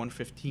think it was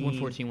 115.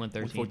 114,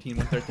 113.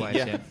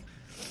 113.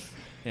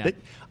 Yeah.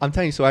 I'm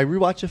telling you, so I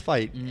rewatched the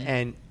fight,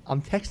 and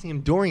I'm texting him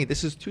during it.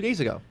 This is 2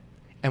 days ago.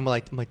 And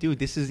I'm like, dude,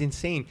 this is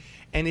insane.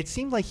 And it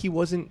seemed like he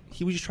was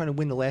just trying to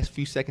win the last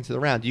few seconds of the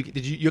round.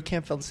 Your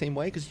camp felt the same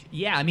way? Because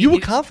you were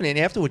confident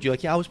afterwards. You're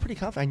like, yeah, I was pretty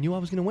confident. I knew I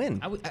was going to win.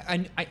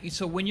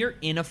 So when you're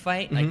in a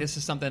fight, this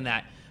is something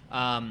that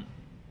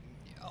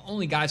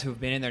only guys who have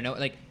been in there know.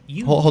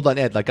 Hold on,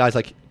 Ed. Guys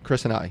like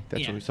Chris and I.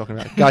 That's what he's talking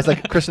about. Guys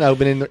like Chris and I who've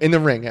been in the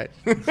ring. Ed.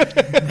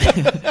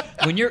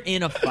 When you're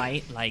in a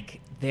fight,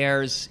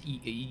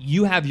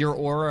 you have your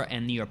aura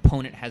and your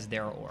opponent has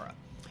their aura.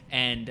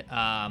 And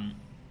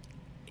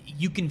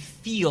you can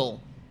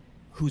feel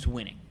who's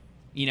winning,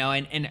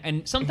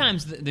 and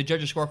sometimes the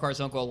judges' scorecards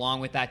don't go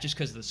along with that just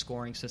because of the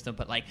scoring system,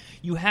 but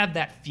you have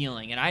that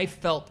feeling. And I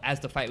felt as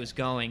the fight was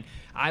going,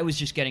 I was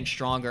just getting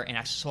stronger, and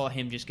I saw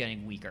him just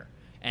getting weaker.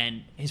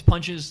 And his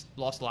punches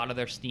lost a lot of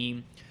their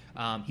steam.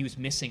 He was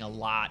missing a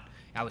lot.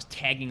 I was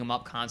tagging him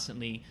up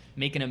constantly,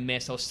 making him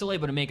miss. I was still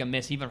able to make him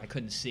miss even if I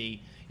couldn't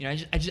see.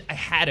 I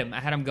had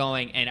him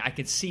going, and I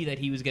could see that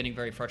he was getting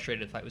very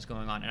frustrated as the fight was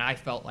going on, and I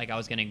felt like I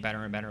was getting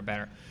better and better and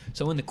better.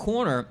 So in the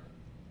corner,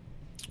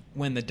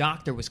 when the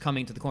doctor was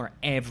coming to the corner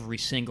every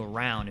single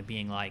round and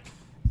being like,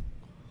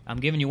 I'm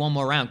giving you one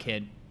more round,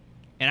 kid.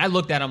 And I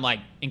looked at him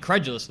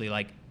incredulously,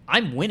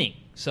 I'm winning.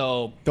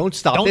 So don't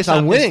stop this.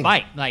 I'm winning.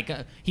 Fight.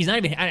 He's not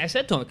even. I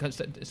said to him because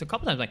it's a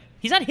couple times,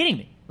 he's not hitting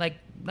me.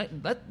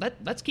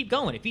 let's keep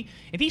going.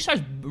 If he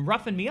starts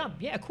roughing me up,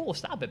 yeah, cool,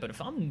 stop it. But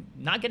if I'm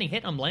not getting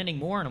hit, I'm landing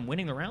more, and I'm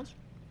winning the rounds,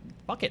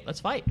 fuck it, let's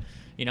fight.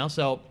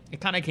 So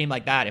it kind of came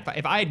like that.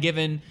 If I had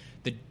given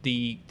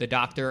the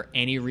doctor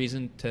any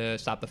reason to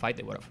stop the fight,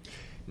 they would have.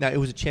 Now, it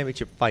was a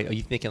championship fight. Are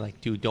you thinking, like,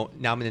 dude, don't,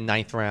 now I'm in the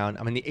 9th round,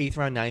 I'm in the 8th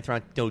round, 9th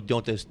round,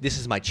 don't this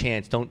is my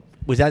chance.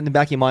 Was that in the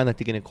back of your mind, like,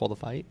 they're going to call the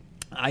fight?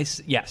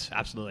 Yes,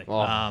 absolutely. Oh.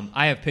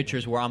 I have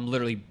pictures where I'm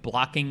literally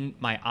blocking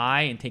my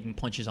eye and taking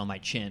punches on my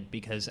chin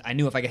because I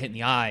knew if I got hit in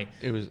the eye,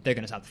 they're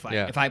going to stop the fight.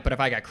 Yeah. If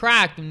I got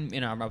cracked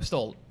and I was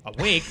still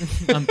awake,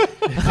 I'm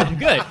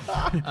good.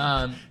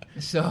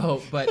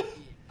 But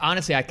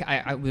honestly,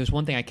 there's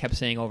one thing I kept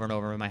saying over and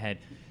over in my head: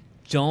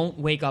 don't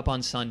wake up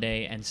on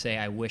Sunday and say,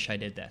 "I wish I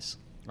did this"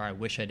 or "I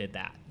wish I did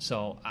that."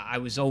 So I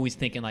was always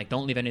thinking, like,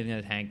 don't leave anything in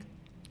the tank,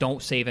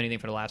 don't save anything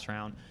for the last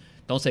round,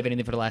 don't save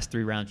anything for the last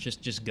 3 rounds.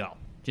 Just go.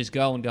 Just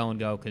go and go and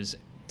go, because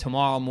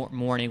tomorrow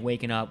morning,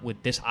 waking up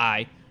with this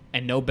eye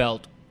and no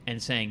belt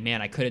and saying, man,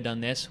 I could have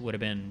done this, would have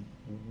been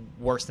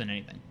worse than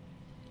anything.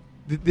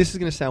 This is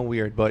going to sound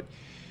weird, but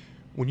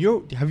have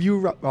you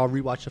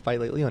rewatched the fight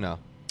lately or no?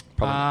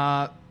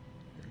 Probably.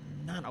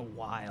 Not a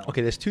while.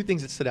 Okay, there's 2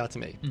 things that stood out to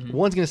me. Mm-hmm.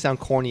 One's going to sound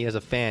corny as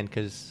a fan,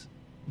 because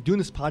doing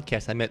this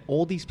podcast, I met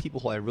all these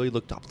people who I really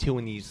looked up to,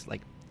 and these,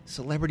 like,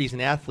 celebrities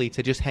and athletes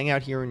that just hang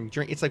out here and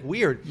drink. It's like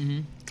weird.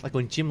 Mm-hmm. Like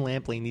when Jim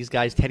Lampley and these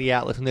guys, Teddy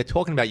Atlas, when they're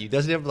talking about you,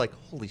 does it ever like,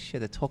 holy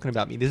shit, they're talking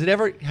about me?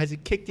 Has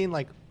it kicked in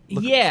like?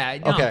 Yeah,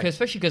 no, okay.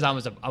 Especially because I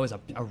was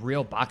a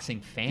real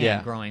boxing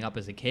fan growing up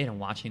as a kid and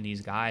watching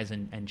these guys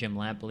and Jim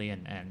Lampley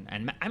and I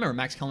remember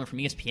Max Kellerman from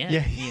ESPN.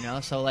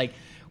 Yeah. So like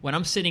when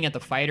I'm sitting at the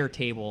fighter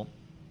table,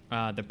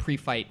 the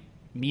pre-fight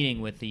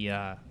meeting with the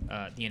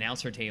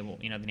announcer table,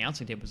 the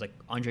announcing table was like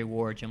Andre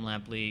Ward, Jim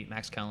Lampley,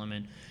 Max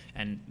Kellerman,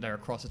 and they're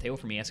across the table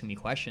from me asking me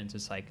questions.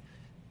 It's like,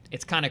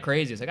 it's kind of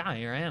crazy. It's like,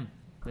 here I am.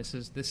 This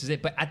is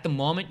it. But at the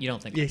moment, you don't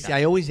think. Yeah, like see, that.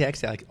 I always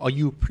ask that. Like, are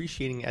you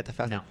appreciating it at the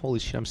fact that holy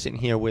shit, I'm sitting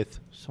here with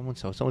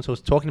so-and-so is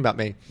talking about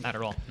me? Not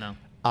at all. No.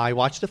 I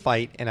watched the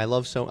fight, and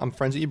I'm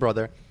friends with your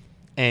brother,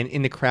 and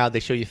in the crowd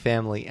they show you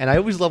family, and I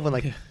always love when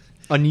like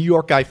a New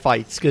York guy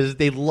fights because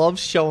they love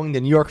showing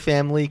the New York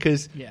family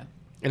because. Yeah.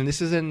 And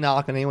this isn't a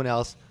knock on anyone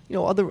else.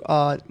 Other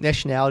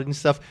nationality and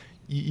stuff.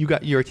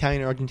 You're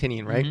Italian or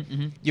Argentinian, right? Mm-hmm,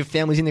 mm-hmm. Your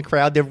family's in the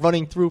crowd. They're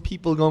running through,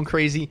 people going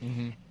crazy.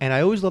 Mm-hmm. And I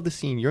always love the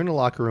scene. You're in the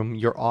locker room.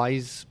 Your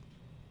eyes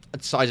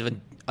the size of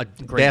a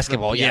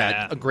basketball.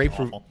 Yeah, a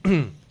grapefruit.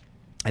 And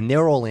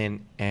they're all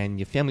in, and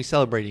your family's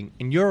celebrating.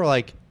 And you're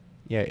like,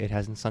 yeah, it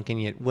hasn't sunk in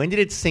yet. When did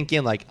it sink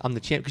in, like, I'm the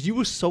champ? Because you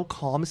were so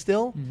calm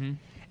still. Mm-hmm.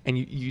 And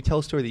you tell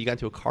a story that you got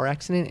into a car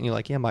accident, and you're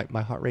like, yeah,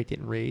 my heart rate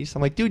didn't raise.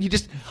 I'm like, dude,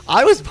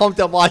 I was pumped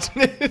up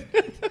watching it.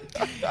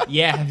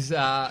 Yeah, it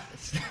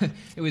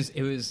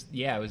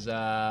was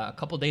a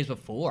couple days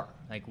before.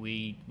 Like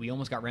we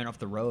almost got ran off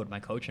the road, my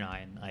coach and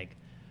I, and like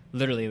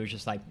literally it was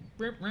just like,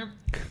 all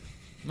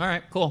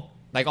right, cool.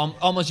 Like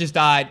almost just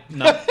died.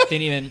 No,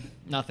 didn't even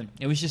nothing.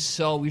 It was just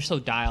we were so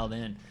dialed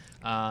in.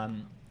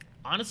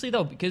 Honestly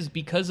though,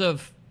 because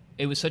of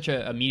it was such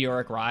a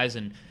meteoric rise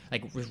and.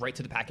 Like, it was right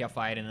to the Pacquiao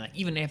fight, and like,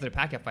 even after the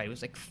Pacquiao fight, it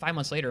was like 5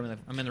 months later,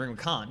 I'm in the ring with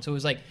Khan. So it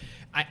was like,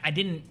 I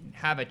didn't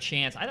have a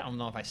chance. I don't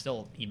know if I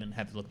still even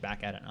have to look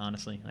back at it,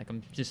 honestly. Like,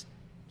 I'm just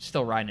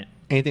still riding it.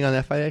 Anything on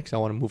that fight, Because I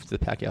want to move to the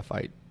Pacquiao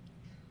fight.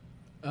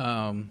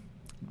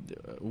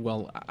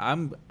 Well,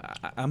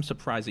 I'm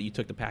surprised that you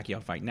took the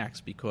Pacquiao fight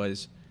next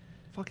because...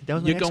 Fuck it, that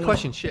was my next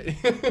question. Shit.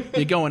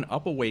 You're going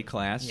up a weight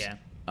class. Yeah.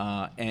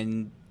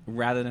 And...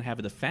 rather than have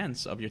a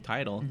defense of your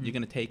title, you're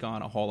going to take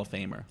on a Hall of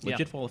Famer,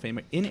 legit Hall of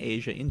Famer in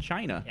Asia, in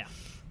China. Yeah.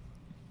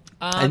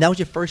 And that was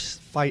your first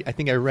fight, I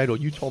think I read, or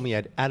you told me,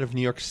 out of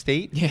New York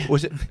State? Yeah.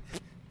 Was it?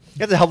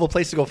 That's a hell of a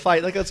place to go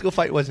fight. Like, let's go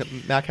fight. Was it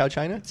Macau,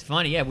 China? It's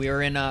funny, yeah.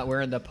 We're in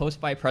the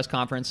post-fight press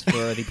conference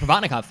for the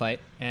Provodnikov fight,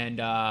 and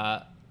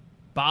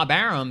Bob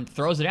Arum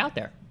throws it out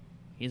there.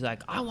 He's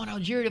like, I want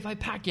Algieri to fight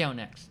Pacquiao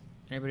next.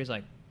 And everybody's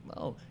like,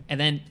 whoa. And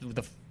then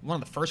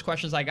one of the first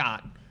questions I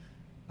got,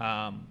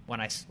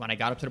 when I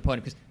got up to the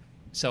podium,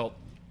 so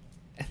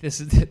this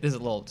is a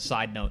little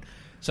side note.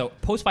 So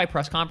post-fight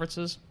press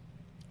conferences,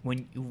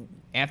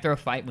 after a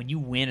fight, when you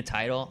win a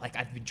title, like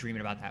I've been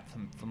dreaming about that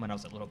from when I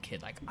was a little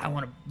kid. Like I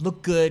want to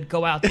look good,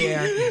 go out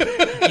there,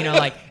 and they're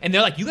like,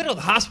 you got to go to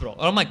the hospital.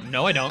 And I'm like,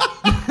 no, I don't.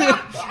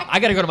 I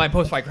got to go to my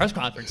post-fight press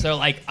conference. They're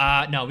like,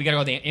 no, we got to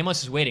go. The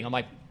ambulance is waiting. I'm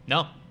like,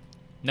 no,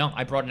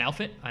 I brought an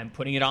outfit. I'm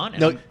putting it on.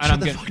 And I'm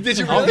going. Did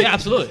you really? Oh, yeah,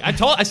 absolutely.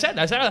 I said,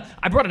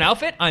 I brought an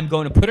outfit. I'm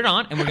going to put it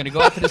on, and we're going to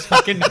go out to this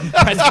fucking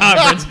press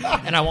conference.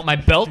 And I want my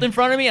belt in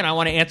front of me, and I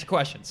want to answer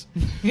questions.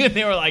 And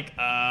they were like,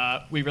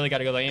 we really got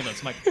to go to the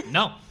ambulance. I'm like,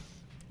 no.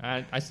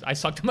 I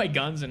sucked to my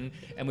guns, and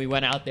we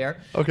went out there.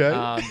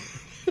 Okay.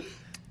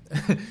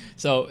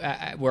 So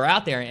we're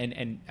out there,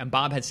 and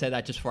Bob had said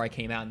that just before I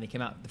came out, and they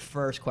came out. The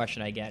first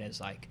question I get is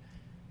like,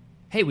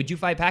 hey, would you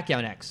fight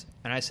Pacquiao next?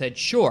 And I said,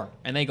 sure.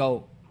 And they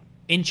go,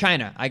 in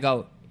China. I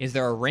go, is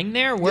there a ring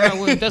there?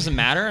 Where it doesn't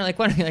matter. Like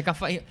what? Like I'll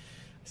fight.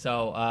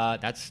 So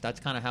that's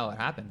kind of how it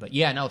happened. But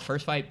yeah, no,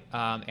 first fight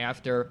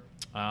after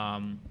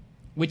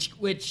which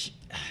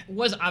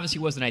was obviously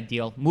wasn't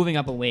ideal. Moving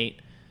up a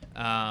weight,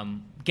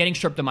 getting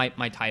stripped of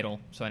my title,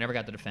 so I never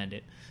got to defend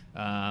it.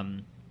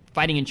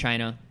 Fighting in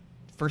China,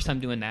 first time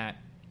doing that,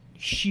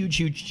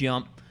 huge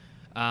jump.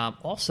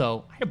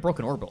 Also, I had a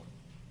broken orbital.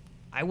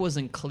 I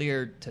wasn't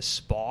cleared to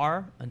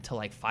spar until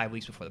like 5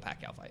 weeks before the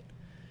Pacquiao fight.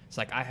 It's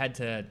like I had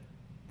to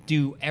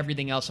do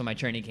everything else in my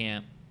training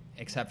camp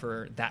except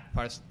for that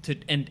part to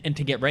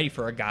get ready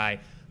for a guy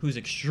who's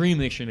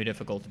extremely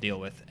difficult to deal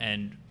with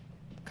and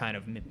kind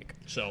of mimic.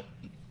 So,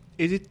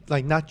 is it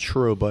like not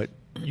true, but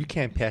you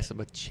can't pass up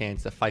a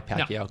chance to fight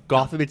Pacquiao? No.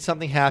 God forbid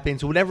something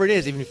happens, whatever it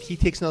is, even if he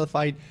takes another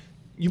fight,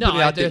 you put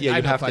it out there. Yeah, I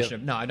you have have no question.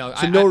 to. No, I know.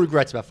 So no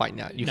regrets about fighting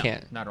that. You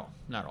can't. Not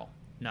at all.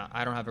 No,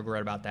 I don't have a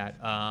regret about that.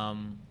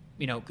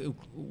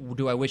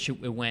 Do I wish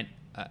it went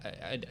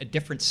a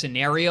different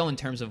scenario in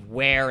terms of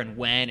where and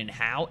when and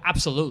how?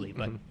 Absolutely,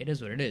 but it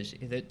is what it is.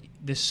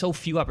 There's so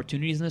few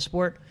opportunities in this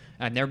sport.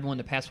 I've never been one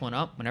to pass one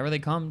up. Whenever they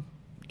come,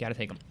 you got to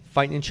take them.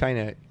 Fighting in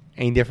China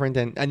ain't different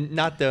than, and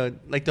not the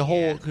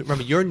whole.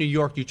 Remember, you're in New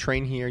York. You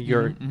train here.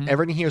 You're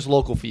everything here is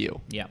local for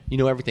you. Yeah, you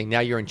know everything. Now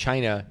you're in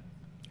China.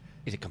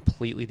 Is it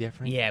completely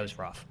different? Yeah, it was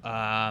rough.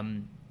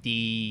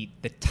 The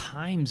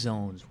time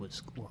zones were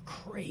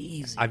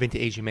crazy. I've been to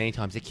Asia many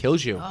times. It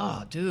kills you.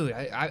 Oh, dude,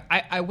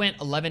 I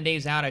went 11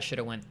 days out. I should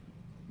have went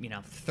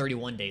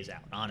 31 days out.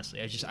 Honestly,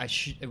 I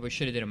should have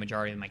did a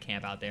majority of my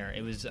camp out there.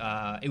 It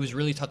was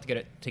really tough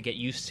to get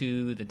used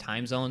to the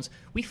time zones.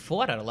 We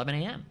fought at 11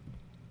 a.m.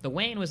 The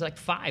weigh-in was like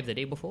 5 the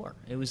day before.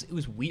 It was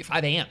weird.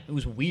 5 a.m. It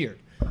was weird.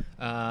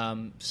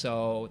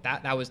 So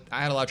that was,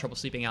 I had a lot of trouble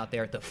sleeping out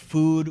there. The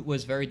food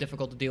was very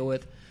difficult to deal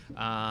with.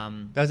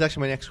 That was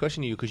actually my next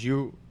question to you,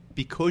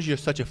 because you're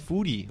such a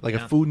foodie, like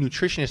a food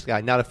nutritionist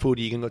guy, not a foodie.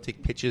 You can go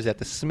take pictures at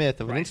the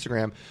Smith of an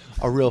Instagram,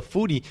 a real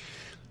foodie.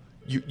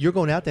 You're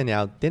going out there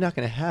now. They're not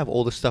going to have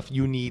all the stuff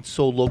you need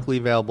so locally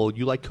available.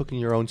 You like cooking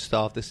your own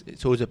stuff. So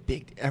it was a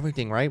big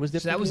everything, right? Was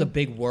this? So that was a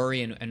big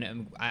worry,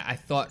 and I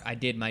thought I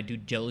did my due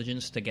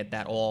diligence to get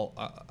that all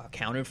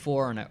accounted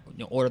for, and I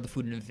ordered the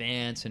food in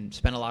advance and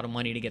spent a lot of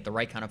money to get the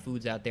right kind of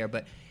foods out there.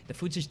 But the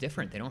food's just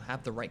different. They don't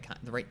have the right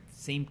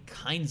same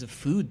kinds of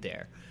food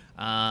there.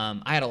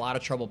 I had a lot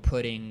of trouble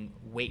putting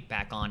weight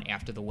back on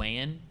after the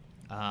weigh-in.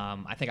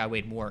 I think I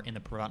weighed more in the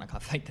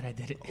Provodnikov fight than I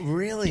did it.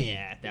 Really?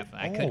 Yeah,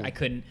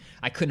 definitely.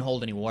 I couldn't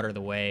hold any water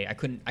the way. I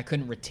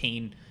couldn't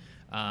retain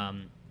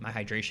my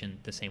hydration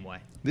the same way.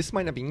 This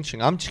might not be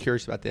interesting. I'm just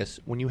curious about this.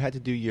 When you had to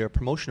do your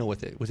promotional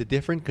with it, was it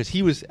different? Because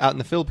he was out in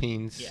the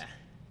Philippines. Yeah.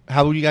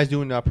 How were you guys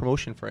doing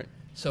promotion for it?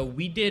 So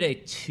we did a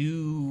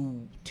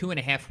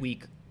 2.5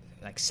 week,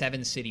 like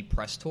 7-city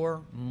press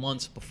tour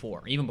months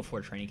before, even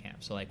before training camp.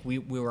 So like we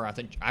were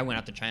I went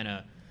out to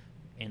China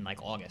in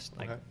like August.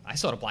 Like I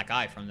saw a black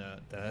eye from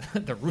the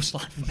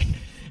Ruslan fight,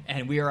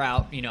 and we were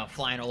out,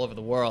 flying all over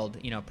the world,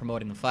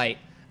 promoting the fight.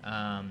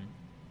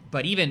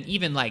 But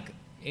even like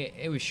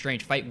it was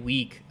strange. Fight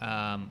week,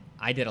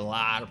 I did a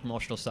lot of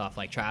promotional stuff,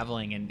 like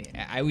traveling, and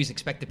I always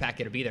expected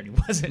Pacquiao to be there, and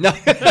he wasn't. No.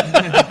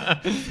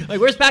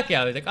 Like, where's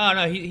Pacquiao? He's like, oh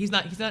no, he's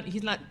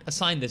not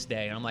assigned this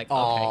day. And I'm like,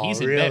 okay,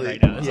 he's in bed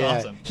right now.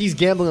 That's awesome. He's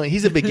gambling.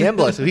 He's a big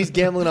gambler, so he's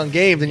gambling on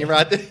games, and you're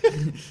out there.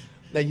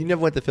 Now you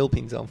never went to the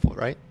Philippines zone for,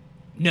 right?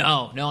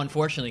 No,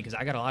 unfortunately, because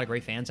I got a lot of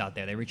great fans out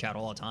there. They reach out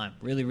all the time.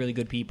 Really, really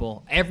good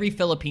people. Every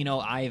Filipino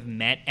I've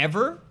met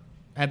ever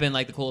have been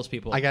like the coolest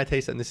people. I gotta tell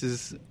you something. This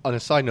is on a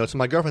side note. So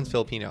my girlfriend's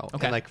Filipino,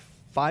 and like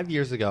 5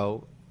 years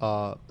ago,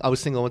 I was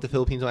single. I went to the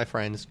Philippines with my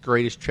friends.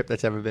 Greatest trip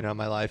that's ever been on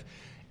my life.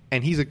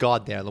 And he's a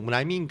god there. When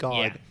I mean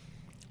god,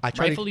 I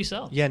try rightfully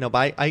so. Yeah, no,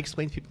 but I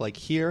explain to people like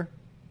here,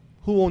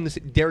 who owned this?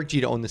 Derek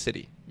Jeter owned the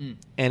city.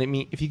 And I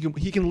mean, if he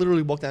can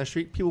literally walk down the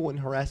street, people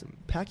wouldn't harass him.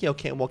 Pacquiao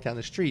can't walk down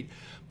the street.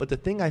 But the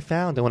thing I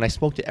found, and when I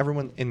spoke to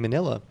everyone in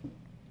Manila,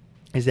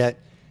 is that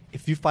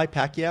if you fight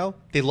Pacquiao,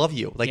 they love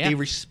you. Like they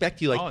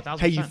respect you. Like,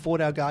 hey, you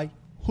fought our guy.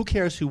 Who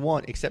cares who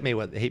won except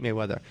Mayweather? They hate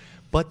Mayweather.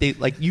 But they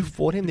you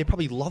fought him. They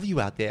probably love you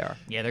out there.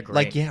 Yeah, they're great.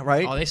 Like, yeah,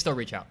 right. Oh, they still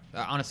reach out.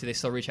 Honestly, they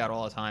still reach out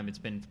all the time. It's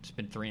been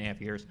 3.5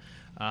 years.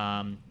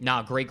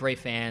 Great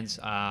fans.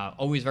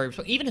 Always very.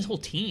 Even his whole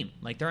team.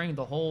 Like during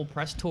the whole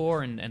press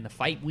tour and the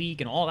fight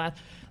week and all that.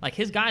 Like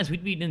his guys,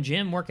 we'd be in the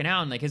gym working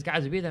out, and like his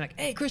guys would be there, like,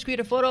 "Hey, Chris, we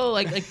had a photo."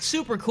 Like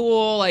super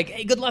cool. Like,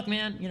 "Hey, good luck,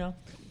 man."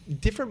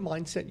 Different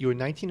mindset. You were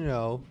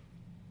 19-0.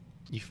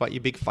 You fight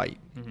your big fight.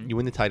 You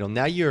win the title.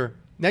 Now you're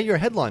a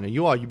headliner.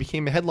 You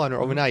became a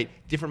headliner overnight.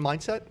 Different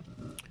mindset.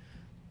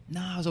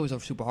 No, I was always a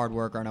super hard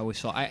worker, and I always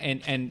saw.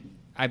 And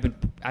I've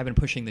been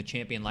pushing the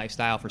champion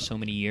lifestyle for so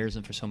many years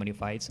and for so many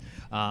fights.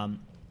 I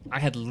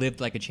had lived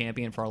like a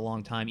champion for a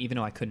long time, even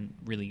though I couldn't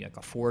really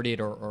afford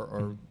it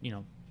or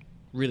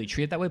really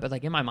treat it that way. But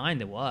like in my mind,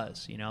 it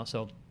was,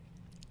 So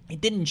it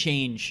didn't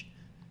change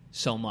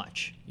so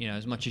much,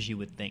 as much as you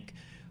would think.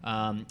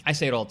 I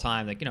say it all the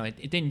time, like,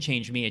 it didn't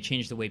change me. It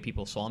changed the way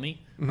people saw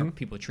me, or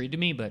people treated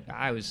me. But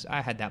I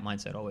had that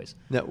mindset always.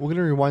 Now we're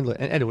gonna rewind a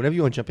little, and Ed, whenever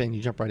you want to jump in,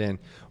 you jump right in.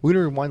 We're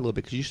gonna rewind a little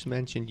bit because you just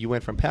mentioned you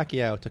went from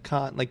Pacquiao to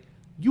Khan. Like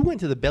you went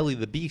to the belly of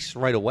the beast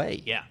right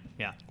away. Yeah.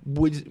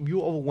 Was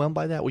you overwhelmed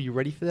by that? Were you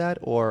ready for that,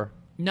 or?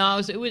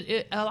 No,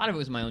 a lot of it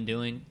was my own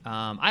doing.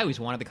 I always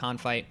wanted the Khan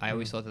fight. I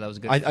always thought that was a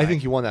good fight. I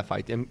think you won that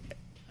fight. And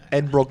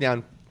Ed broke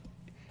down.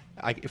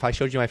 If I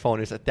showed you my phone,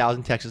 there's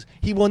 1,000 texts.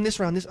 He won this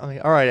round. I'm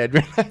like, all right,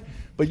 Ed.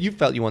 But you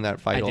felt you won that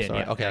fight also. Yeah,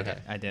 right? Okay.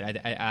 I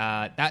did.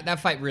 That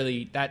fight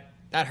really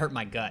that hurt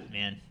my gut,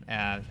 man.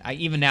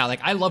 Even now,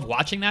 like, I love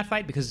watching that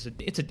fight because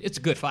it's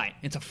a good fight.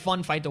 It's a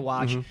fun fight to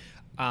watch.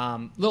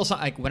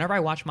 Like, whenever I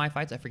watch my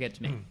fights, I forget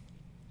it's me.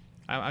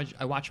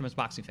 I watch them as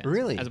boxing fans.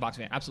 Really? As a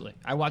boxing fan, absolutely.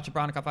 I watch the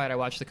Provodnikov fight. I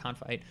watch the Khan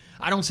fight.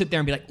 I don't sit there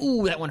and be like,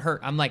 "Ooh, that one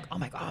hurt." I'm like, "Oh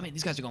my god, man,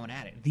 these guys are going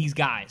at it." These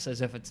guys,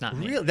 as if it's not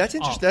me. Really? That's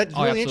interesting. That's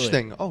really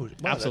interesting. Oh,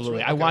 wow, absolutely.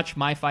 Really, I watch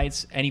my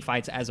fights, any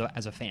fights, as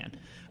a fan,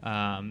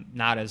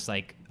 not as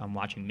like I'm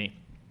watching me.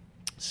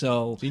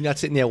 So you're not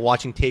sitting there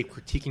watching tape,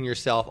 critiquing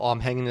yourself. Oh,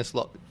 I'm hanging this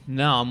low.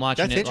 No, I'm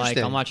watching That's it like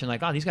interesting. I'm watching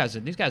like, oh, these guys are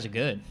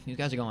good. These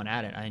guys are going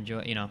at it. I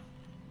enjoy,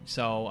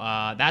 So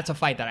that's a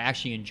fight that I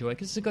actually enjoy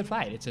because it's a good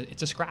fight.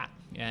 It's a scrap.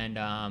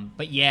 And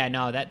but yeah,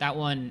 no, that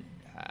one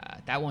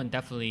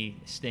definitely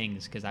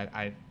stings because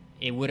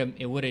it would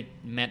have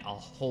meant a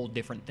whole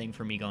different thing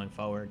for me going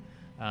forward.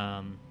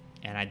 And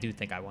I do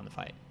think I won the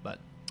fight. But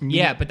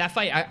yeah, but that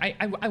fight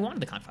I wanted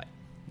the Khan fight.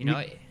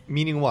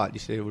 Meaning what? You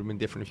said it would have been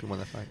different if you won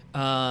that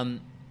fight.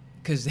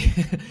 Because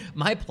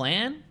my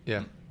plan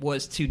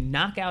was to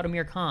knock out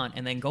Amir Khan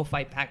and then go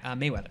fight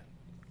Mayweather.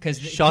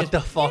 Shut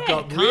the fuck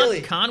up!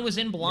 Really? Khan was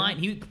in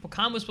blind. Yeah.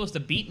 Khan was supposed to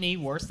beat me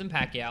worse than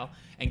Pacquiao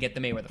and get the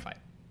Mayweather fight.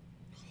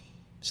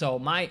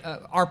 So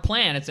our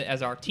plan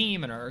as our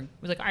team was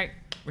like, all right,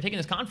 we're taking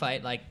this Khan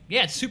fight. Like,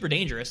 yeah, it's super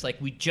dangerous.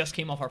 Like, we just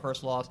came off our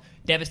first loss,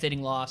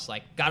 devastating loss.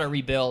 Like, got to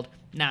rebuild.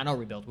 Nah, no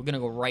rebuild. We're gonna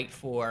go right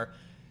for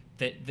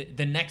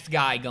the next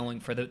guy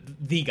going for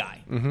the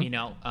guy.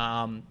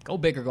 Go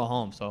big or go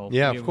home. So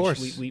yeah, of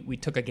course, we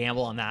took a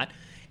gamble on that.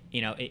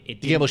 The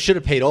gamble should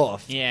have paid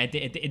off. Yeah,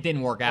 it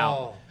didn't work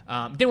out.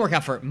 It didn't work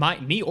out for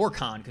me or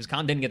Khan because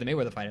Khan didn't get the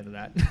Mayweather fight after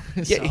that.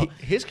 Yeah,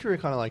 his career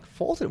kind of like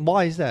faltered.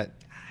 Why is that?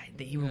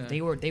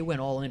 They went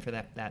all in for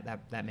that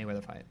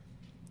Mayweather fight.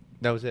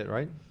 That was it,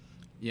 right?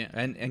 Yeah,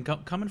 and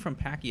coming from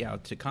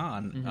Pacquiao to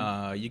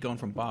Khan, you're going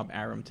from Bob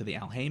Arum to the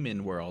Al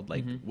Haymon world.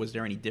 Like, was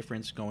there any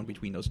difference going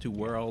between those two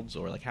worlds,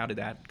 or like how did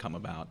that come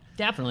about?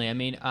 Definitely. I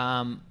mean,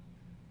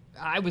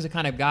 I was the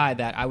kind of guy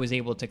that I was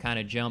able to kind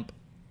of jump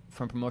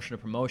from promotion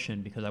to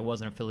promotion because I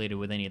wasn't affiliated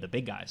with any of the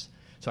big guys.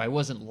 So I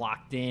wasn't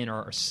locked in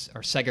or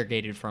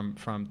segregated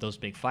from those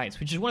big fights,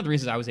 which is one of the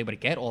reasons I was able to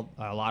get a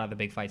lot of the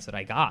big fights that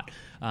I got.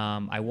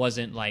 I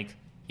wasn't like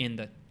in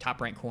the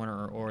top rank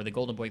corner or the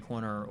Golden Boy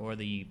corner or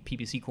the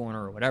PBC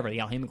corner or whatever, the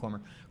Al Haymon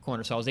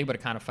corner. So I was able to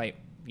kind of fight,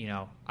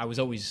 I was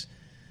always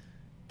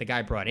the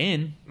guy brought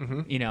in,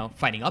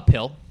 fighting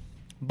uphill,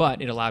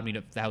 but it allowed me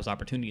to have those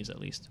opportunities at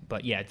least.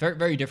 But yeah, very,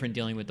 very different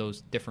dealing with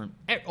those different,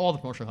 all the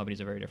promotional companies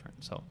are very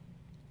different. So.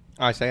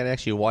 All right, so I got to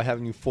ask you, why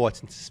haven't you fought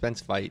since the Spence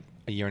fight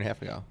a year and a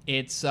half ago?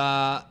 It's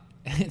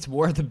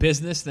more the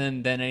business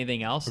than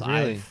anything else.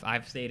 Really?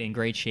 I've stayed in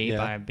great shape.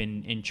 Yeah. I've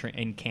been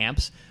in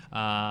camps. So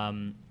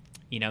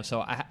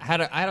I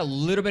had a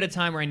little bit of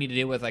time where I needed to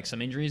deal with like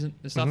some injuries and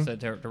stuff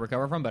to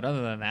recover from. But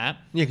other than that,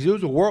 yeah, because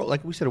it was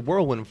like we said, a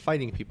whirlwind of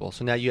fighting people.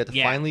 So now you had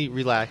to finally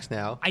relax.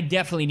 Now I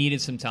definitely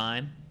needed some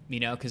time.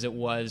 Because it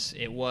was.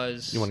 You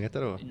want to get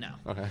that over? No.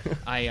 Okay.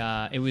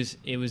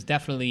 It was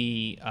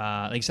definitely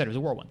like you said, it was a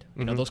whirlwind.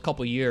 Those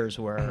couple years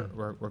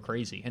were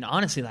crazy, and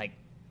honestly, like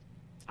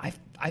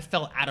I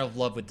fell out of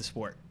love with the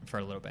sport for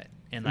a little bit,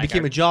 and like, it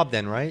became a job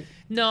then, right?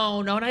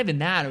 No, not even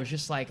that. It was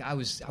just like I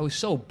was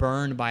so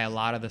burned by a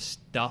lot of the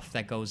stuff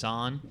that goes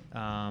on.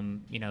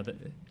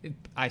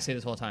 I say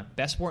this all the time: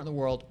 best sport in the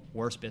world,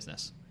 worst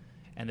business,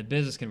 and the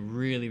business can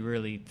really,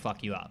 really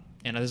fuck you up.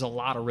 And there's a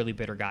lot of really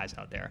bitter guys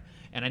out there.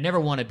 And I never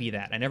want to be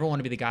that. I never want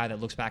to be the guy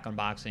that looks back on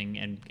boxing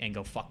and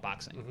go, fuck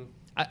boxing.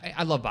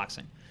 I love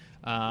boxing.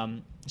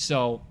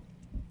 So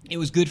it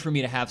was good for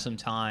me to have some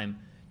time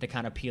to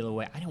kind of peel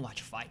away. I didn't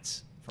watch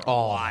fights for a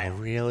while. Oh,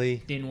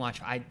 really? Didn't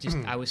watch. I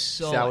was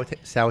so...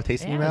 Sour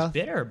taste in your mouth? I was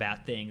bitter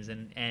about things.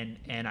 And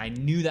I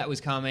knew that was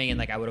coming, and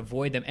like I would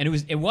avoid them. And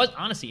it was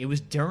honestly, it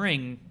was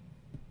during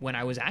when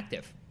I was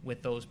active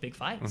with those big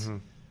fights. I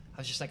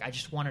was just like, I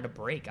just wanted a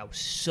break. I was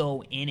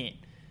so in it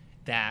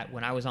that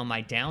when I was on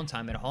my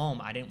downtime at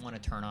home, I didn't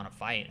want to turn on a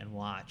fight and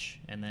watch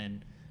and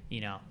then,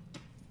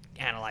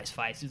 analyze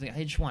fights. Like,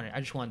 I just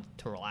wanted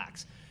to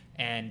relax.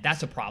 And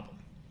that's a problem.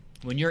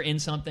 When you're in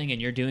something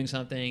and you're doing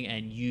something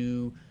and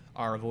you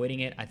are avoiding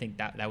it, I think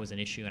that was an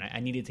issue. And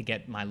I needed to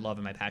get my love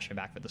and my passion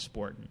back for the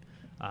sport. And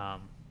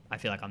I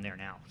feel like I'm there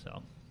now.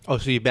 So. Oh,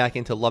 so you're back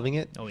into loving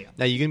it? Oh, yeah.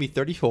 Now, you're going to be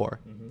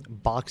 34.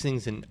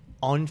 Boxing's an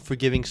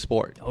unforgiving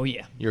sport. Oh,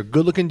 yeah. You're a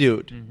good-looking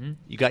dude.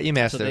 You got your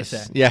masters.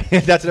 That's what they say. Yeah,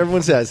 that's what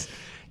everyone says.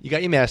 You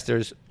got your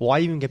masters. Why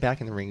even get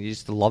back in the ring? You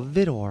just love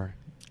it, or?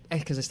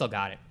 Because I still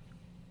got it.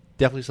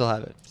 Definitely still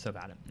have it. Still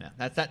got it. Yeah,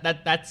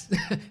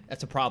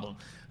 that's a problem.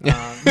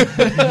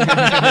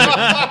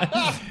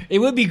 It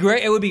would be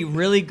great. It would be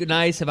really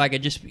nice if I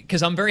could just,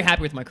 because I'm very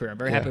happy with my career. I'm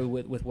very happy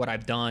with what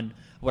I've done,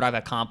 what I've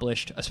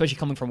accomplished, especially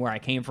coming from where I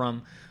came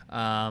from.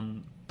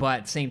 But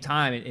at the same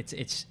time,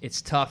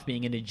 it's tough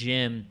being in the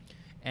gym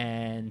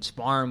and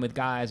sparring with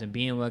guys and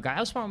being with a guy. I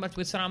was sparring with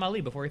Saddam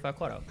Ali before he fought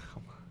Cotto.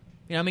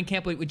 You know, I'm in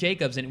camp with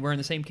Jacobs, and we're in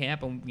the same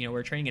camp, and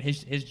we're training at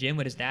his gym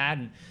with his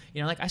dad,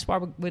 and I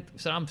sparred with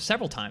Saddam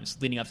several times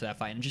leading up to that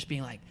fight, and just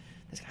being like,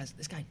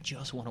 this guy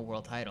just won a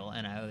world title,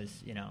 and I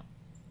was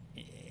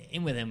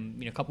in with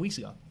him a couple weeks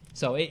ago.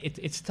 So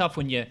it's tough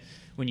when you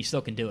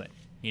still can do it,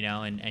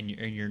 and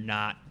you're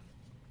not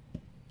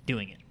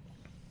doing it.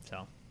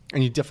 So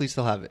and you definitely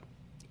still have it.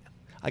 Yeah.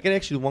 I got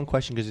actually one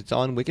question because it's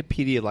on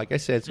Wikipedia, like I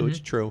said, so it's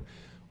true.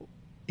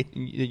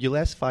 Your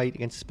last fight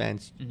against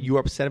Spence, you were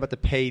upset about the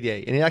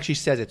payday, and it actually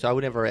says it. So I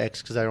would never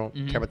ask because I don't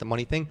care about the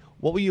money thing.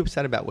 What were you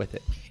upset about with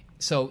it?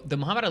 So the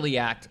Muhammad Ali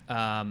Act.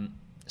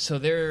 It's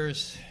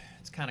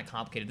kind of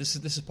complicated. This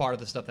is part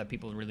of the stuff that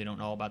people really don't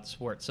know about the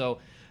sport. So,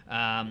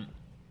 but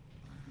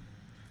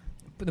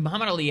the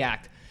Muhammad Ali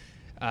Act,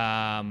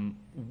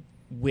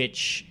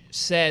 which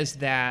says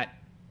that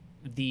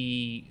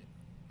the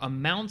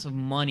amounts of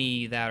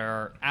money that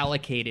are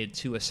allocated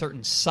to a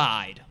certain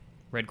side,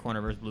 red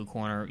corner versus blue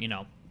corner,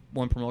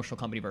 one promotional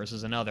company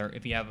versus another,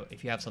 if you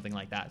have something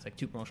like that, it's like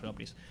two promotional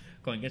companies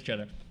going against each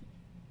other,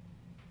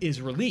 is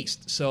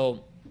released.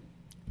 So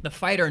the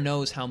fighter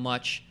knows how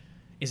much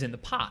is in the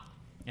pot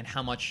and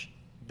how much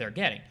they're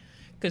getting.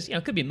 Because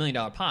it could be $1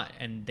 million pot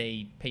and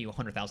they pay you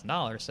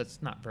 $100,000.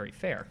 That's not very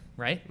fair,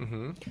 right?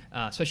 Mm-hmm.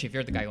 Especially if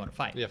you're the guy going to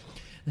fight. Yeah.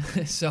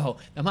 So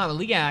the Muhammad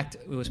Ali Act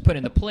was put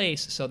into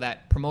place so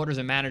that promoters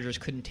and managers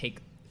couldn't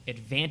take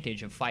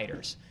advantage of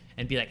fighters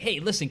and be like, "Hey,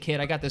 listen, kid,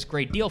 I got this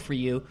great deal for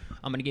you.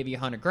 I'm going to give you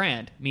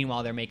 $100,000."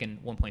 Meanwhile, they're making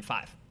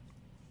 1.5.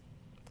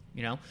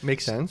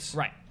 Makes sense,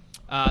 right?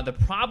 The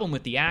problem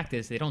with the act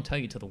is they don't tell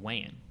you till the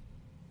weigh-in.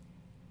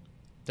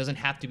 Doesn't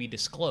have to be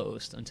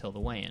disclosed until the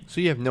weigh-in.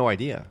 So you have no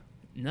idea.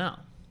 No.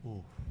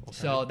 Ooh, okay.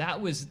 So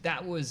that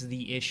was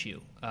the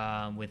issue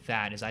with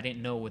that, is I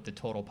didn't know what the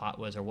total pot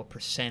was or what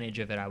percentage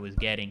of it I was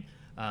getting,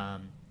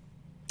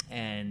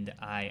 and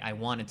I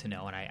wanted to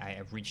know, and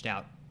I reached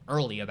out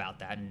early about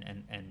that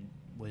and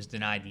was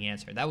denied the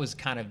answer. That was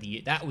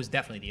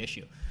definitely the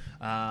issue.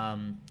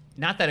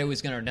 Not that it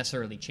was going to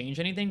necessarily change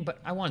anything, but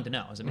I wanted to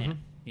know as a man,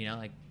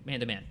 like man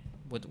to man,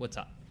 what's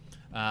up,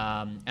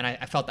 and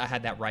I felt I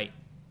had that right.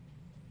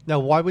 Now,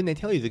 why wouldn't they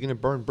tell you? They're going to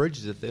burn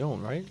bridges if they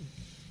don't, right?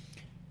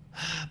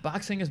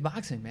 Boxing is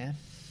boxing, man.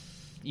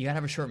 You got to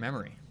have a short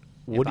memory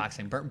in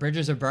boxing.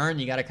 Bridges are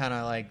burned. You got to kind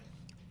of like...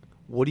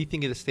 What do you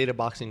think of the state of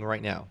boxing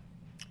right now?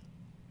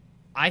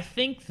 I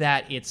think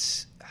that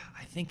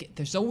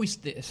there's always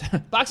this...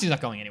 Boxing's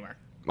not going anywhere.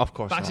 Of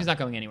course Boxing's not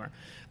going anywhere.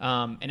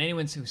 And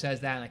anyone who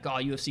says that, like, oh,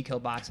 UFC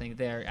killed boxing,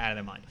 they're out of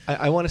their mind.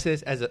 I want to say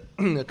this as a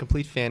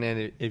complete fan,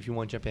 and if you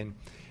want to jump in.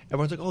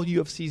 Everyone's like, oh,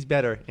 UFC's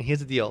better. And here's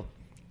the deal.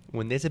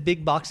 When there's a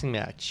big boxing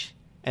match,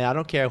 and I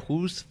don't care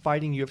who's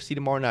fighting UFC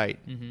tomorrow night,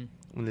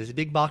 when there's a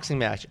big boxing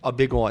match, a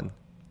big one,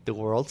 the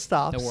world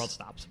stops. The world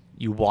stops.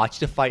 You watch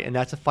the fight, and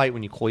that's a fight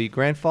when you call your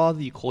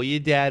grandfather, you call your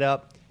dad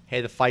up,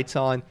 hey, the fight's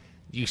on.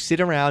 You sit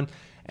around,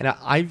 and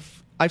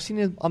I've seen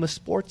it. I'm a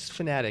sports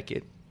fanatic.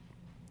 It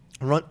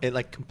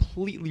like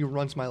completely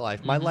runs my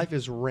life. My life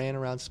is ran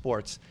around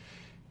sports.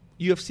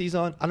 UFC's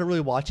on. I don't really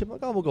watch it. I'm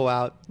like, oh, we'll go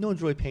out. No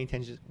one's really paying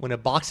attention. When a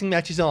boxing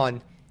match is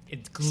on,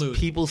 it's glued.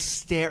 People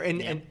stare,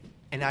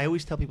 and I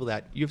always tell people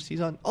that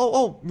UFC's on.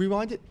 Oh,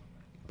 rewind it.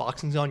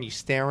 Boxing's on. You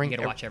staring. You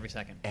got to watch every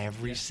second.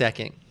 Every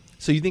second.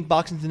 So you think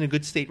boxing's in a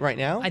good state right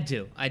now? I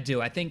do. I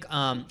think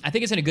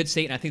it's in a good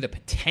state, and I think the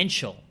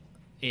potential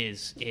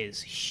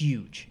is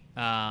huge.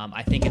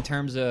 I think in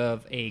terms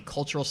of a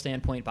cultural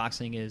standpoint,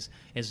 boxing is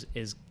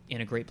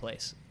in a great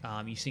place.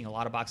 You're seeing a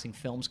lot of boxing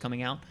films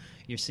coming out.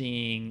 You're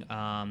seeing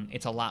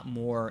it's a lot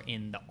more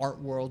in the art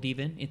world.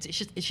 Even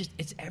it's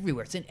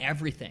everywhere. It's in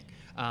everything.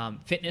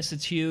 Fitness,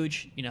 it's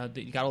huge. You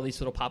got all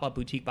these little pop-up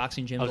boutique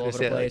boxing gyms all over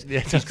the place.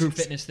 These group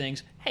fitness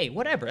things. Hey,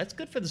 whatever. That's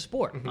good for the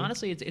sport. Mm-hmm.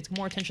 Honestly, it's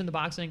more attention to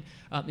boxing.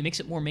 It makes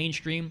it more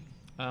mainstream.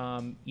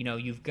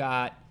 You've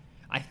got.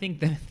 I think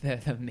the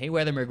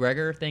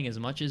Mayweather-McGregor thing, as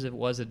much as it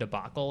was a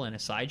debacle and a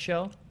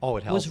sideshow, it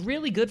helped. Was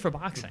really good for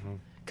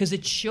boxing because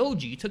it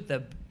showed you took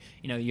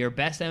your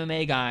best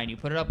MMA guy and you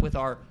put it up with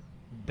our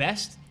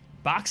best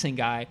boxing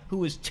guy who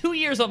was 2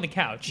 years on the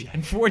couch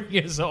and 40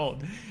 years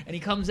old, and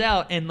he comes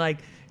out and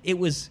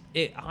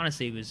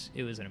honestly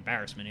it was an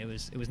embarrassment.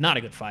 It was not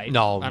a good fight. I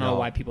don't know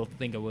why people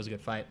think it was a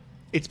good fight.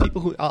 It's people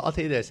who I'll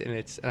tell you this,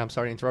 and I'm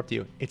sorry to interrupt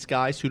you. It's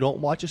guys who don't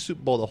watch a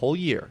Super Bowl the whole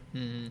year.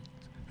 Mm-hmm.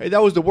 Hey,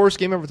 that was the worst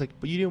game ever. It's like,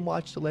 but you didn't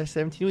watch the last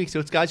 17 weeks.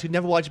 So it's guys who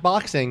never watched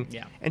boxing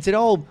and said,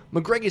 "Oh,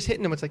 McGregor's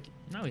hitting him." It's like,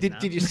 no,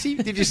 did you see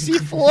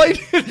Floyd?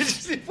 Did you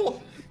see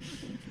Floyd?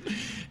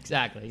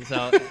 Exactly.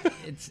 So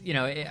it's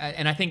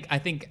and I think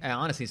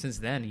honestly, since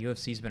then,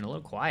 UFC's been a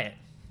little quiet.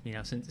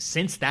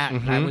 Since that,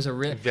 I was a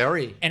real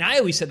very. And I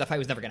always said the fight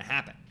was never going to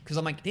happen because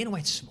I'm like, Dana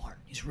White's smart.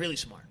 He's really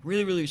smart,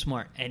 really, really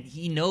smart, and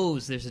he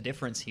knows there's a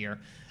difference here,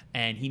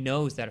 and he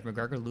knows that if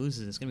McGregor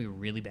loses, it's going to be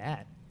really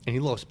bad. And he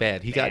lost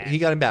bad. He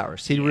got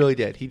embarrassed. He really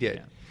did. He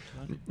did.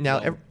 Yeah.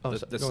 Now,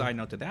 the side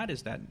note to that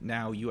is that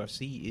now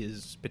UFC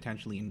is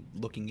potentially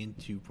looking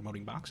into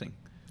promoting boxing.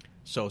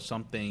 So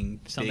something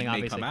big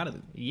may come out of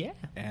it. Yeah.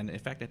 And in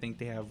fact, I think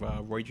they have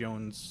Roy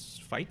Jones'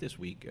 fight this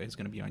week is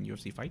going to be on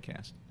UFC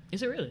Fightcast.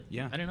 Is it really?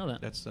 Yeah. I didn't know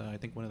that. That's, I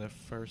think, one of the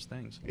first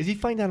things. Is he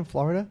fighting down in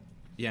Florida?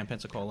 Yeah, in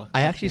Pensacola.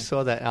 I actually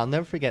saw that. I'll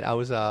never forget. I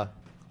was Love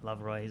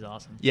Roy. He's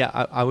awesome. Yeah,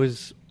 I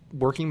was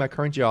working my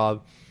current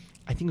job.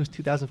 I think it was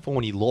 2004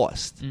 when he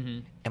lost. Mm-hmm.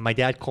 And my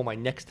dad called my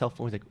next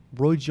telephone. He's like,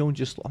 Roy Jones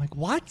just lost. I'm like,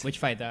 what? Which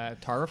fight? The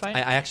Tarver fight? I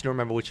actually don't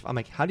remember which. I'm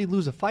like, how do you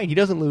lose a fight? He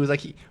doesn't lose.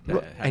 Like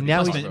and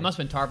now it must have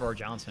been Tarver or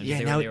Johnson.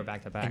 Yeah, they were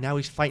back to back. And now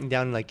he's fighting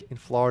down in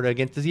Florida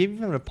against. Does he even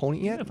have an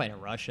opponent yet? He's fighting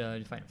in Russia.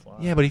 He's fighting in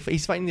Florida. Yeah, but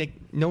he's fighting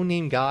no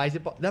name guys.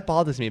 That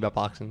bothers me about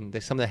boxing.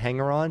 There's some of the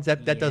hanger-ons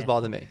that does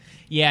bother me.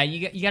 Yeah,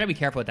 you got to be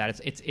careful with that.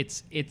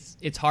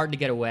 It's hard to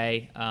get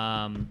away.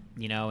 And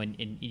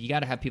you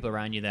got to have people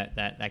around you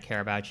that care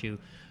about you.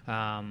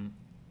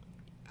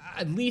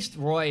 At least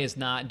Roy is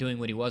not doing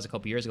what he was a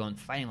couple years ago and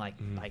fighting like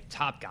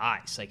top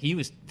guys. Like he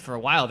was for a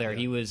while there. Yeah.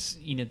 He was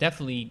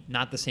definitely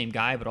not the same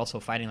guy, but also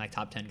fighting like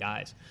top 10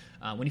 guys.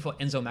 When he fought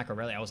Enzo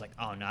Maccarelli, I was like,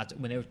 oh no!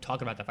 When they were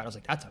talking about that fight, I was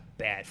like, that's a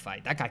bad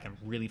fight. That guy can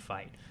really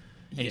fight,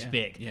 and he's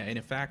big. Yeah, and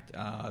in fact,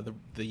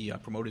 the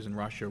promoters in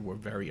Russia were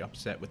very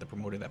upset with the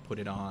promoter that put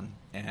it on,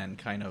 and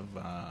kind of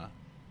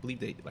believe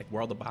they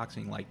World of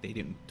Boxing they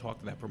didn't talk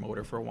to that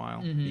promoter for a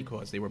while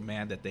because they were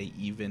mad that they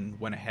even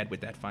went ahead with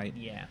that fight.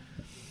 Yeah.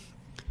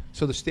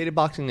 So the state of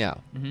boxing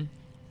now,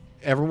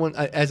 everyone,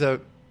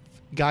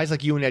 guys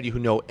like you and Eddie who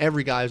know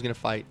every guy who's going to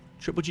fight,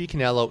 Triple G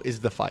Canelo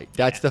is the fight.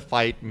 That's the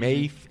fight.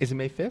 Is it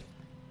May 5th?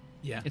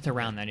 Yeah. It's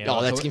around then, yeah.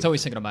 Oh, it's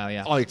always Cinco de Mayo,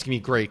 yeah. Oh, it's going to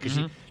be great because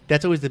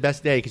that's always the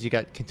best day because you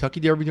got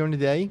Kentucky Derby during the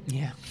day.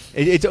 Yeah.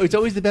 It's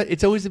always the best.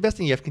 It's always the best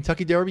thing. You have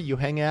Kentucky Derby, you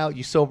hang out,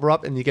 you sober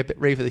up, and you get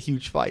ready for the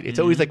huge fight. It's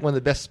always one of the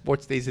best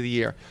sports days of the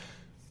year.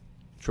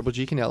 Triple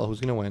G Canelo,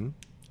 who's going to win?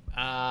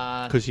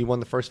 Because Triple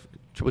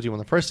G won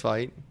the first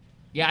fight.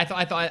 Yeah,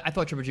 I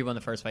thought Triple G won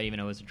the first fight, even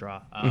though it was a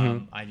draw.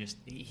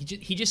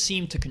 He just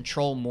seemed to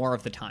control more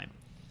of the time,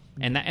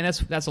 and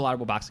that's a lot of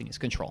what boxing is,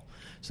 control.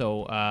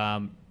 So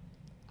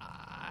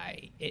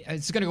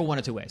it's going to go one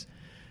of two ways.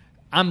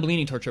 I'm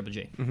leaning toward Triple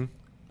G.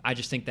 I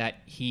just think that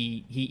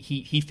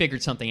he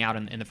figured something out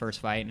in the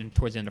first fight, and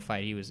towards the end of the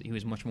fight, he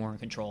was much more in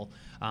control.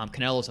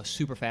 Canelo's a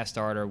super fast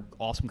starter,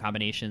 awesome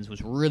combinations,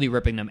 was really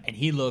ripping them, and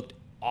he looked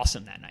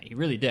awesome that night. He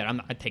really did.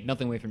 I take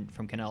nothing away from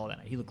Canelo that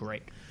night. He looked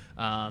great.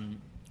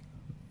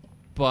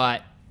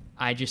 But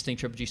I just think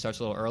Triple G starts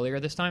a little earlier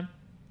this time.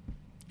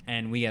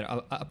 And we get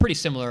a pretty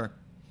similar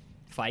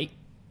fight.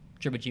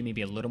 Triple G may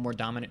be a little more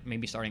dominant,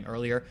 maybe starting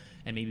earlier,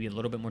 and maybe a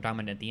little bit more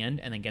dominant at the end,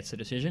 and then gets the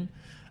decision.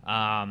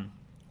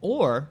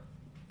 Or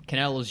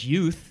Canelo's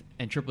youth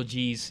and Triple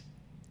G's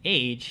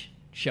age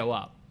show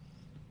up.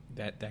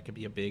 That could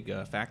be a big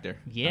factor.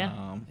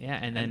 Yeah,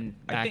 and then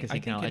I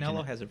think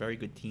Canelo has a very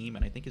good team,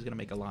 and I think he's going to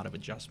make a lot of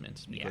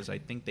adjustments because I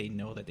think they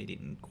know that they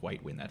didn't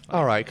quite win that fight.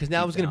 All right, because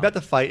now I was going to bet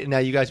the fight, and now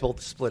you guys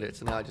both split it,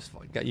 so now I just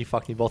got you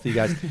fucking both of you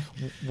guys.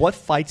 What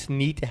fights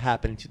need to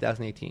happen in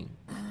 2018?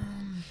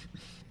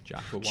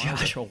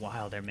 Joshua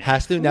Wilder, man.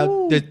 Has to.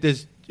 Now,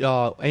 does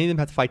any of them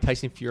have to fight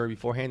Tyson Fury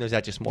beforehand, or is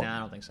that just more? No, I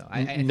don't think so.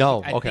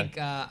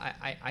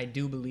 I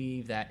do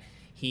believe that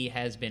he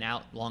has been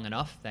out long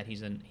enough that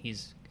he's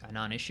a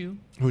non-issue.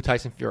 Who,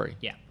 Tyson Fury?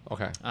 Yeah.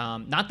 Okay.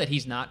 Not that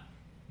he's not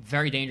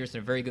very dangerous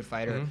and a very good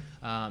fighter,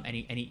 and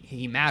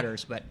he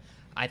matters, but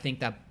I think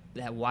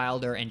that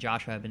Wilder and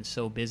Joshua have been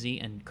so busy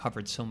and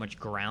covered so much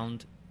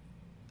ground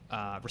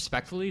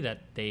respectfully that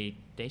they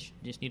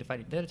just need to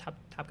fight. They're the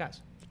top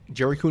guys.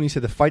 Jerry Cooney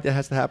said the fight that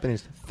has to happen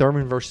is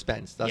Thurman versus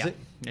Spence. Does it?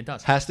 It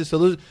does. Has to.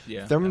 So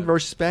Thurman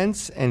versus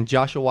Spence and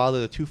Joshua Wilder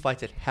are the two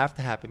fights that have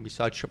to happen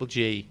besides Triple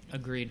G.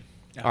 Agreed.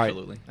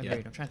 Absolutely. All right.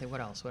 Agreed. I'm trying to think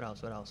what else.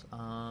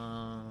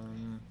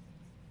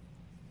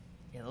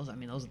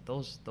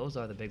 Those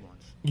are the big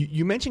ones.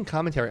 You mentioned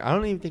commentary. I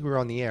don't even think we were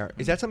on the air.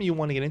 Is that something you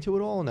want to get into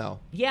at all? Or no.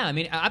 Yeah, I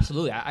mean,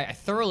 absolutely. I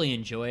thoroughly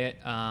enjoy it.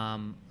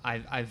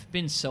 I've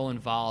been so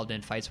involved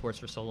in fight sports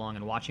for so long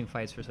and watching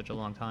fights for such a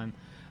long time,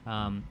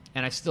 and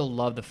I still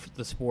love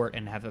the sport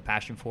and have a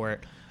passion for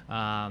it.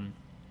 I'll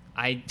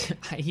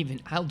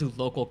do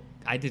local.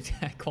 I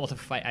called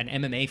an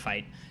MMA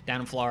fight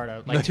down in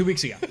Florida 2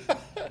 weeks ago.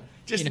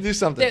 Just to do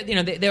something.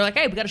 They're like,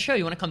 hey, we got a show.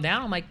 You want to come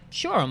down? I'm like,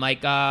 sure. I'm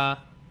like, I'll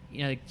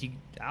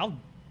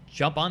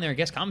jump on there and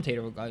guest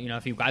commentator.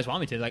 If you guys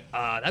want me to. They're like,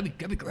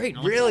 that'd be great.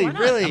 I'm really, like,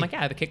 really. I'm like, yeah,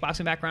 I have a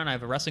kickboxing background. I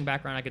have a wrestling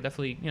background. I could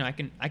definitely, I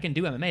can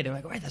do MMA. They're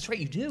like, all right, that's right,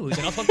 you do. And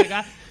I'll talk to the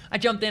guy. I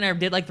jumped in. I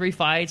did 3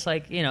 fights.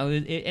 And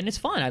it's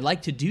fun. I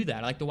like to do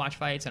that. I like to watch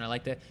fights, and I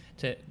like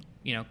to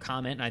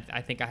comment. And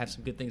I think I have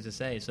some good things to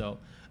say. So,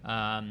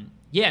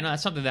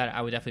 that's something that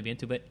I would definitely be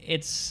into. But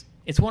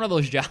it's one of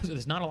those jobs where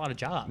there's not a lot of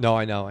jobs. No,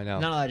 I know.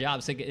 Not a lot of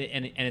jobs, and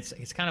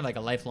it's kind of like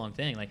a lifelong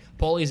thing. Like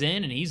Paulie's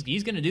in, and he's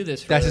going to do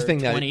this for that's his thing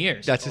 20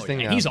 years. That's his thing.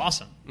 And now. He's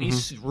awesome. Mm-hmm.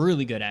 He's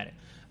really good at it.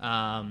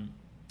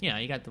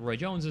 You got the Roy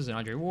Joneses and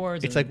Andre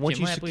Wards. It's like once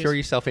you secure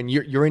yourself in,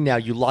 you're in now.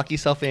 You lock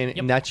yourself in,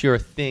 and that's your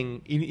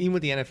thing. Even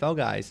with the NFL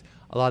guys,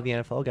 a lot of the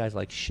NFL guys are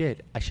like,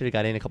 shit, I should have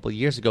got in a couple of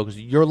years ago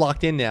because you're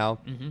locked in now.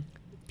 Mm-hmm.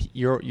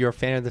 You're a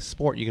fan of the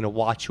sport. You're going to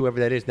watch whoever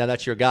that is. Now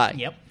that's your guy.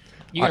 Yep.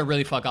 You got to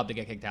really fuck up to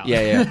get kicked out.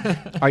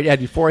 Yeah. All right, Ed,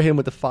 before I hit him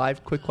with the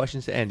 5 quick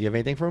questions to end, do you have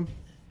anything for him?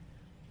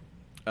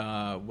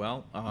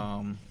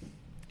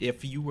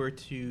 If you were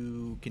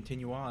to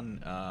continue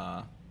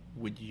on,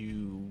 would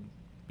you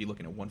be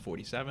looking at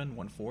 147,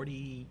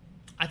 140?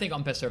 I think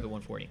I'm best served at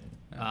 140.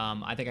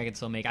 I think I can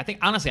still make. I think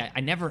honestly,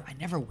 I never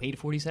weighed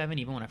 47.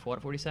 Even when I fought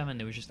at 47,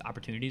 there was just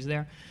opportunities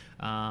there.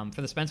 For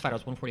the Spence fight, I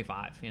was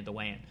 145 at the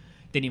weigh-in.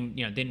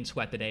 Didn't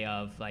sweat the day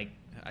of. Like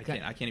I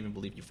can't even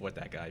believe you fought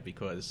that guy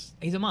because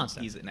he's a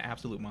monster. He's an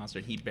absolute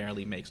monster. He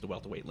barely makes the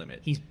welterweight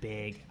limit. He's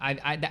big.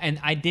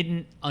 I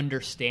didn't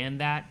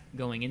understand that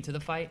going into the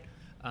fight.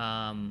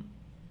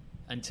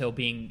 Until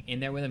being in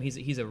there with him,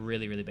 he's a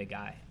really, really big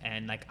guy,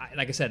 and like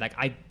I said,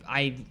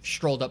 I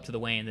strolled up to the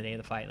weigh-in the day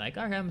of the fight, like,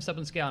 all right, I'm gonna step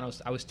on the scale,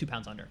 and I was 2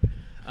 pounds under.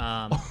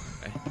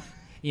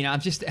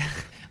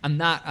 I'm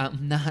not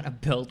a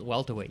built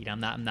welterweight. I'm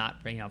not.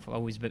 I've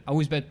always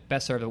been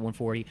best served at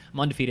 140. I'm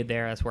undefeated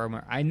there. That's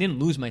where I didn't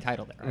lose my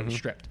title there. I was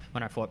stripped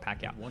when I fought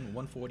Pacquiao.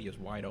 140 is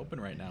wide open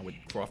right now with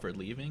Crawford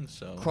leaving.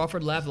 So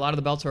Crawford left. A lot of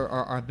the belts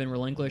have been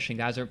relinquished, and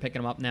guys are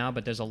picking them up now.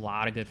 But there's a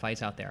lot of good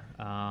fights out there.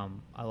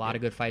 A lot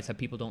of good fights that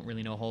people don't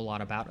really know a whole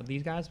lot about of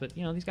these guys. But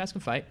these guys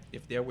can fight.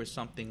 If there was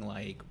something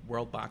like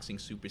World Boxing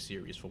Super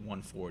Series for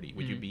 140,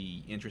 would you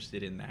be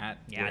interested in that?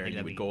 Yeah, where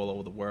you would go all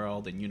over the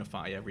world and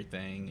unify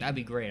everything. That'd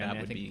be great.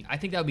 I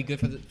think that would be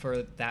good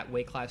for that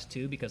weight class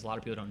too, because a lot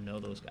of people don't know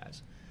those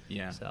guys.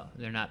 Yeah. So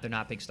they're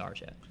not big stars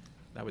yet.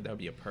 That would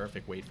be a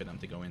perfect weight for them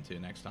to go into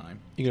next time.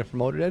 You gonna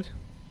promote it, Ed?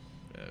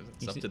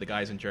 It's up to the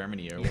guys in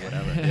Germany or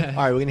whatever.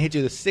 All right, we're gonna hit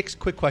you with 6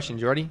 quick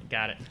questions. You ready?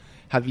 Got it.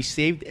 Have you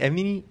saved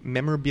any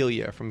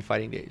memorabilia from your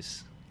fighting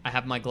days? I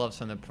have my gloves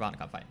from the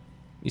Provodnikov fight.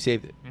 You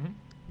saved it. Mm-hmm.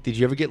 Did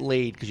you ever get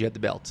laid because you had the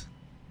belt?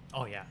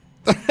 Oh yeah.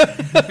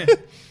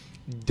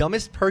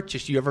 Dumbest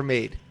purchase you ever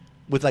made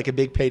with like a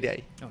big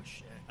payday? Oh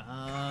shit.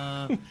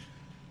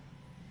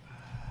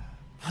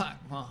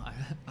 Well,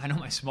 I know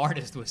my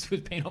smartest was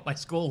paying off my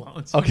school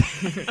loans.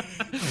 Okay.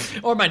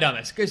 Or my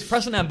dumbest, because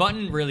pressing that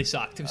button really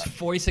sucked. It was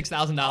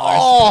 $46,000.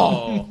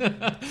 Oh.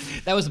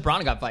 That was the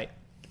Provodnikov fight.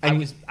 I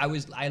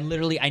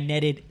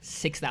netted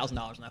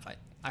 $6,000 in that fight.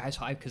 I was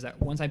hyped because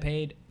once I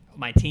paid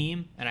my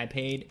team and I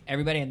paid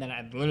everybody, and then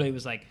I literally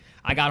was like,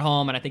 I got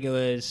home and I think it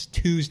was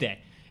Tuesday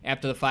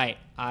after the fight.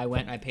 I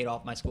went and I paid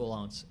off my school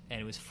loans,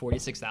 and it was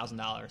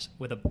 $46,000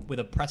 with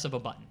a press of a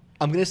button.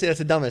 I'm gonna say that's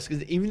the dumbest,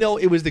 because even though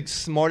it was the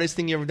smartest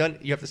thing you ever done,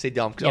 you have to say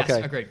dumb. Yes,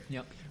 okay. agreed.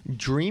 Yep.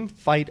 Dream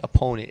fight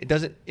opponent. It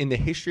doesn't, in the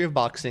history of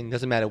boxing,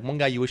 doesn't matter. One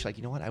guy you wish, like,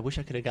 you know what? I wish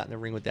I could have gotten in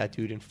the ring with that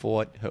dude and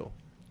fought who?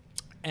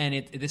 And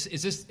is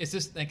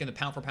this like in the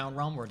pound for pound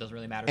realm where it doesn't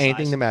really matter?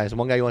 Anything size? that matters.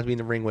 One guy you want to be in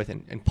the ring with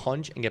and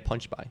punch and get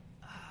punched by.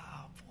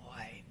 Oh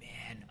boy,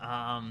 man.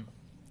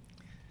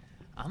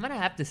 I'm gonna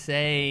have to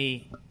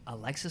say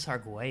Alexis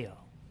Arguello.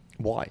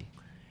 Why?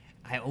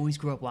 I always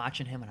grew up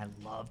watching him, and I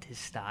loved his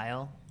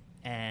style.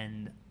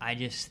 And I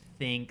just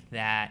think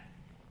that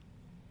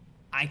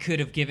I could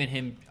have given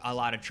him a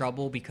lot of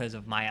trouble because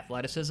of my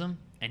athleticism.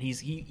 And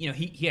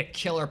he had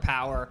killer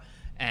power,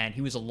 and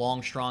he was a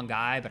long, strong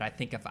guy. But I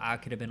think if I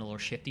could have been a little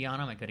shifty on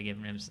him, I could have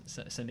given him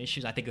some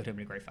issues. I think it would have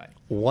been a great fight.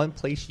 One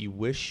place you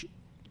wish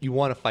you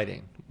want to fight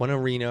in. One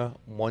arena,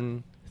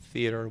 one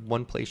theater,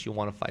 one place you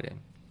want to fight in.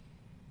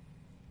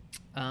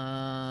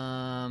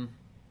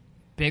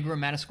 Big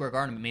room, Madison Square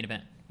Garden, main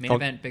event.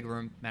 Event, big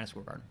room, Madison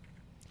Square Garden.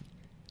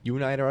 You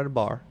and I are at a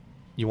bar.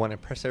 You want to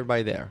impress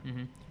everybody there.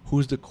 Mm-hmm.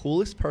 Who's the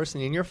coolest person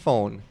in your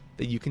phone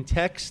that you can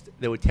text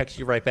that would text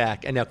you right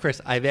back? And now, Chris,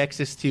 I have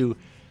access to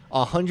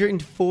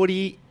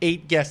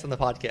 148 guests on the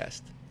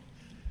podcast.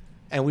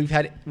 And we've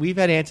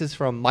had answers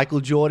from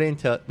Michael Jordan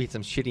to we had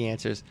some shitty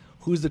answers.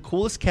 Who's the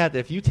coolest cat that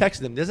if you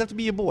text them, it doesn't have to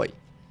be your boy,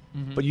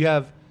 but you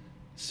have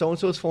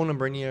so-and-so's phone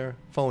number in your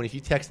phone. If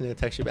you text them, they'll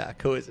text you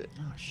back. Who is it?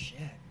 Oh, shit.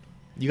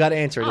 You got to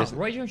answer this.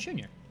 Roy Jones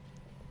Jr.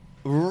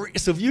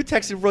 So if you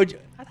texted Roy...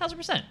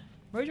 1,000%.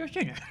 Roy Jones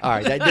Jr. All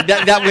right,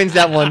 that wins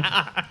that one.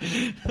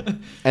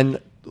 And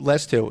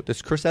last two.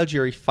 Does Chris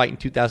Algieri fight in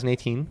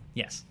 2018?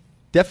 Yes.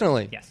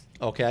 Definitely? Yes.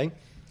 Okay.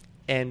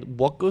 And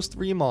what goes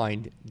through your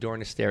mind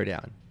during a stare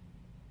down?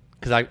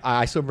 Because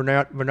I saw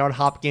Bernard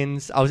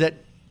Hopkins. I was at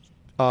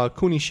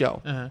Cooney's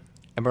show, and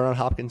Bernard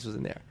Hopkins was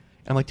in there.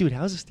 And I'm like, dude,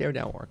 how does a stare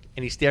down work?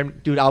 And he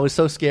stared. Dude, I was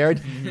so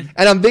scared.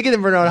 And I'm bigger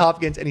than Bernard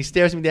Hopkins, and he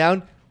stares me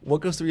down.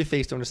 What goes through your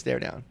face during a stare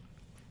down?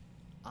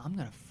 I'm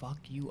going to fuck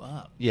you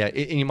up. Yeah,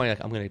 in your mind,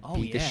 like, I'm going to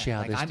beat the shit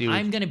out of this dude.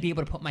 I'm going to be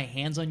able to put my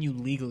hands on you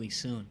legally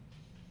soon.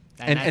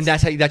 And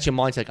that's your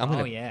mindset. Like, I'm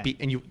going to beat,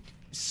 and you,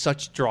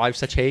 such drive,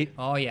 such hate.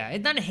 Oh, yeah.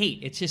 It's not hate.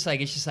 It's just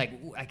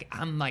like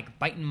I'm like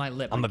biting my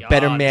lip. I'm like, a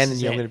better man than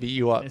you. I'm going to beat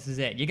you up. This is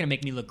it. You're going to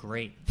make me look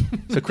great.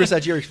 So Chris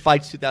Algieri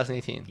fights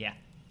 2018. Yeah.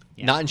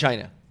 Not in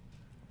China.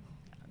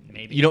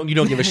 Maybe. You don't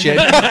give a shit.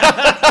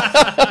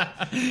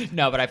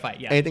 No, but I fight,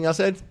 yeah. Anything else,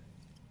 Ed?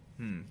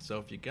 So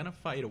if you're going to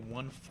fight a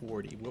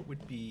 140, what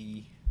would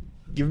be...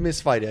 Give him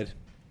his fight, Ed.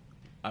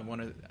 I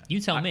want to... You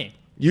tell me.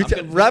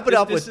 Wrap it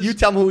up with you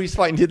tell him who he's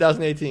fighting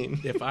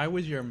 2018. If I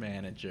was your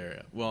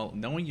manager, well,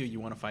 knowing you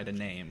want to fight a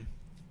name.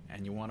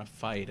 And you want to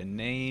fight a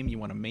name, you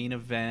want a main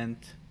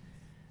event.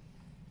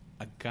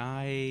 A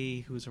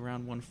guy who's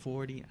around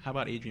 140. How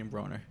about Adrian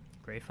Broner?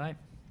 Great fight.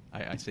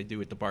 I say do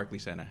it at the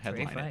Barclays Center.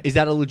 Headline fight. it. Is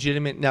that a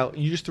legitimate? Now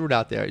you just threw it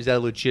out there. Is that a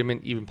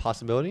legitimate even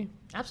possibility?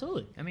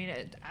 Absolutely. I mean,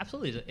 it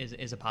absolutely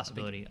is a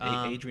possibility.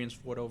 Adrian's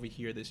fought over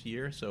here this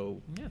year, so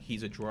Yeah.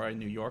 he's a draw in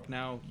New York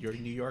now. You're a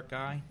New York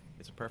guy.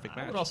 It's a perfect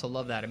match. I would also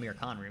love that Amir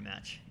Khan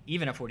rematch.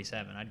 Even at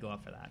 47, I'd go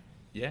up for that.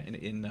 Yeah,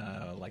 in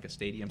like a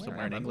stadium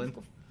somewhere in England.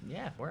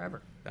 Yeah,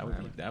 wherever. That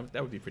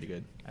would be pretty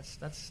good.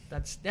 That's.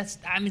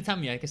 I mean, tell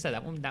me, like I said,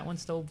 that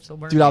one's still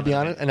burning. Dude, I'll be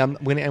honest, and I'm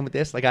going to end with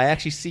this. Like, I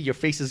actually see your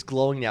face is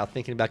glowing now,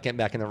 thinking about getting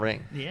back in the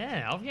ring.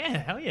 Yeah,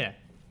 hell yeah.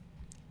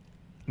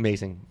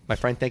 Amazing, my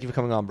friend. Thank you for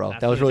coming on, bro. Absolutely.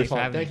 That was really Thanks for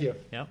fun. having Thank me. you.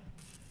 Yep.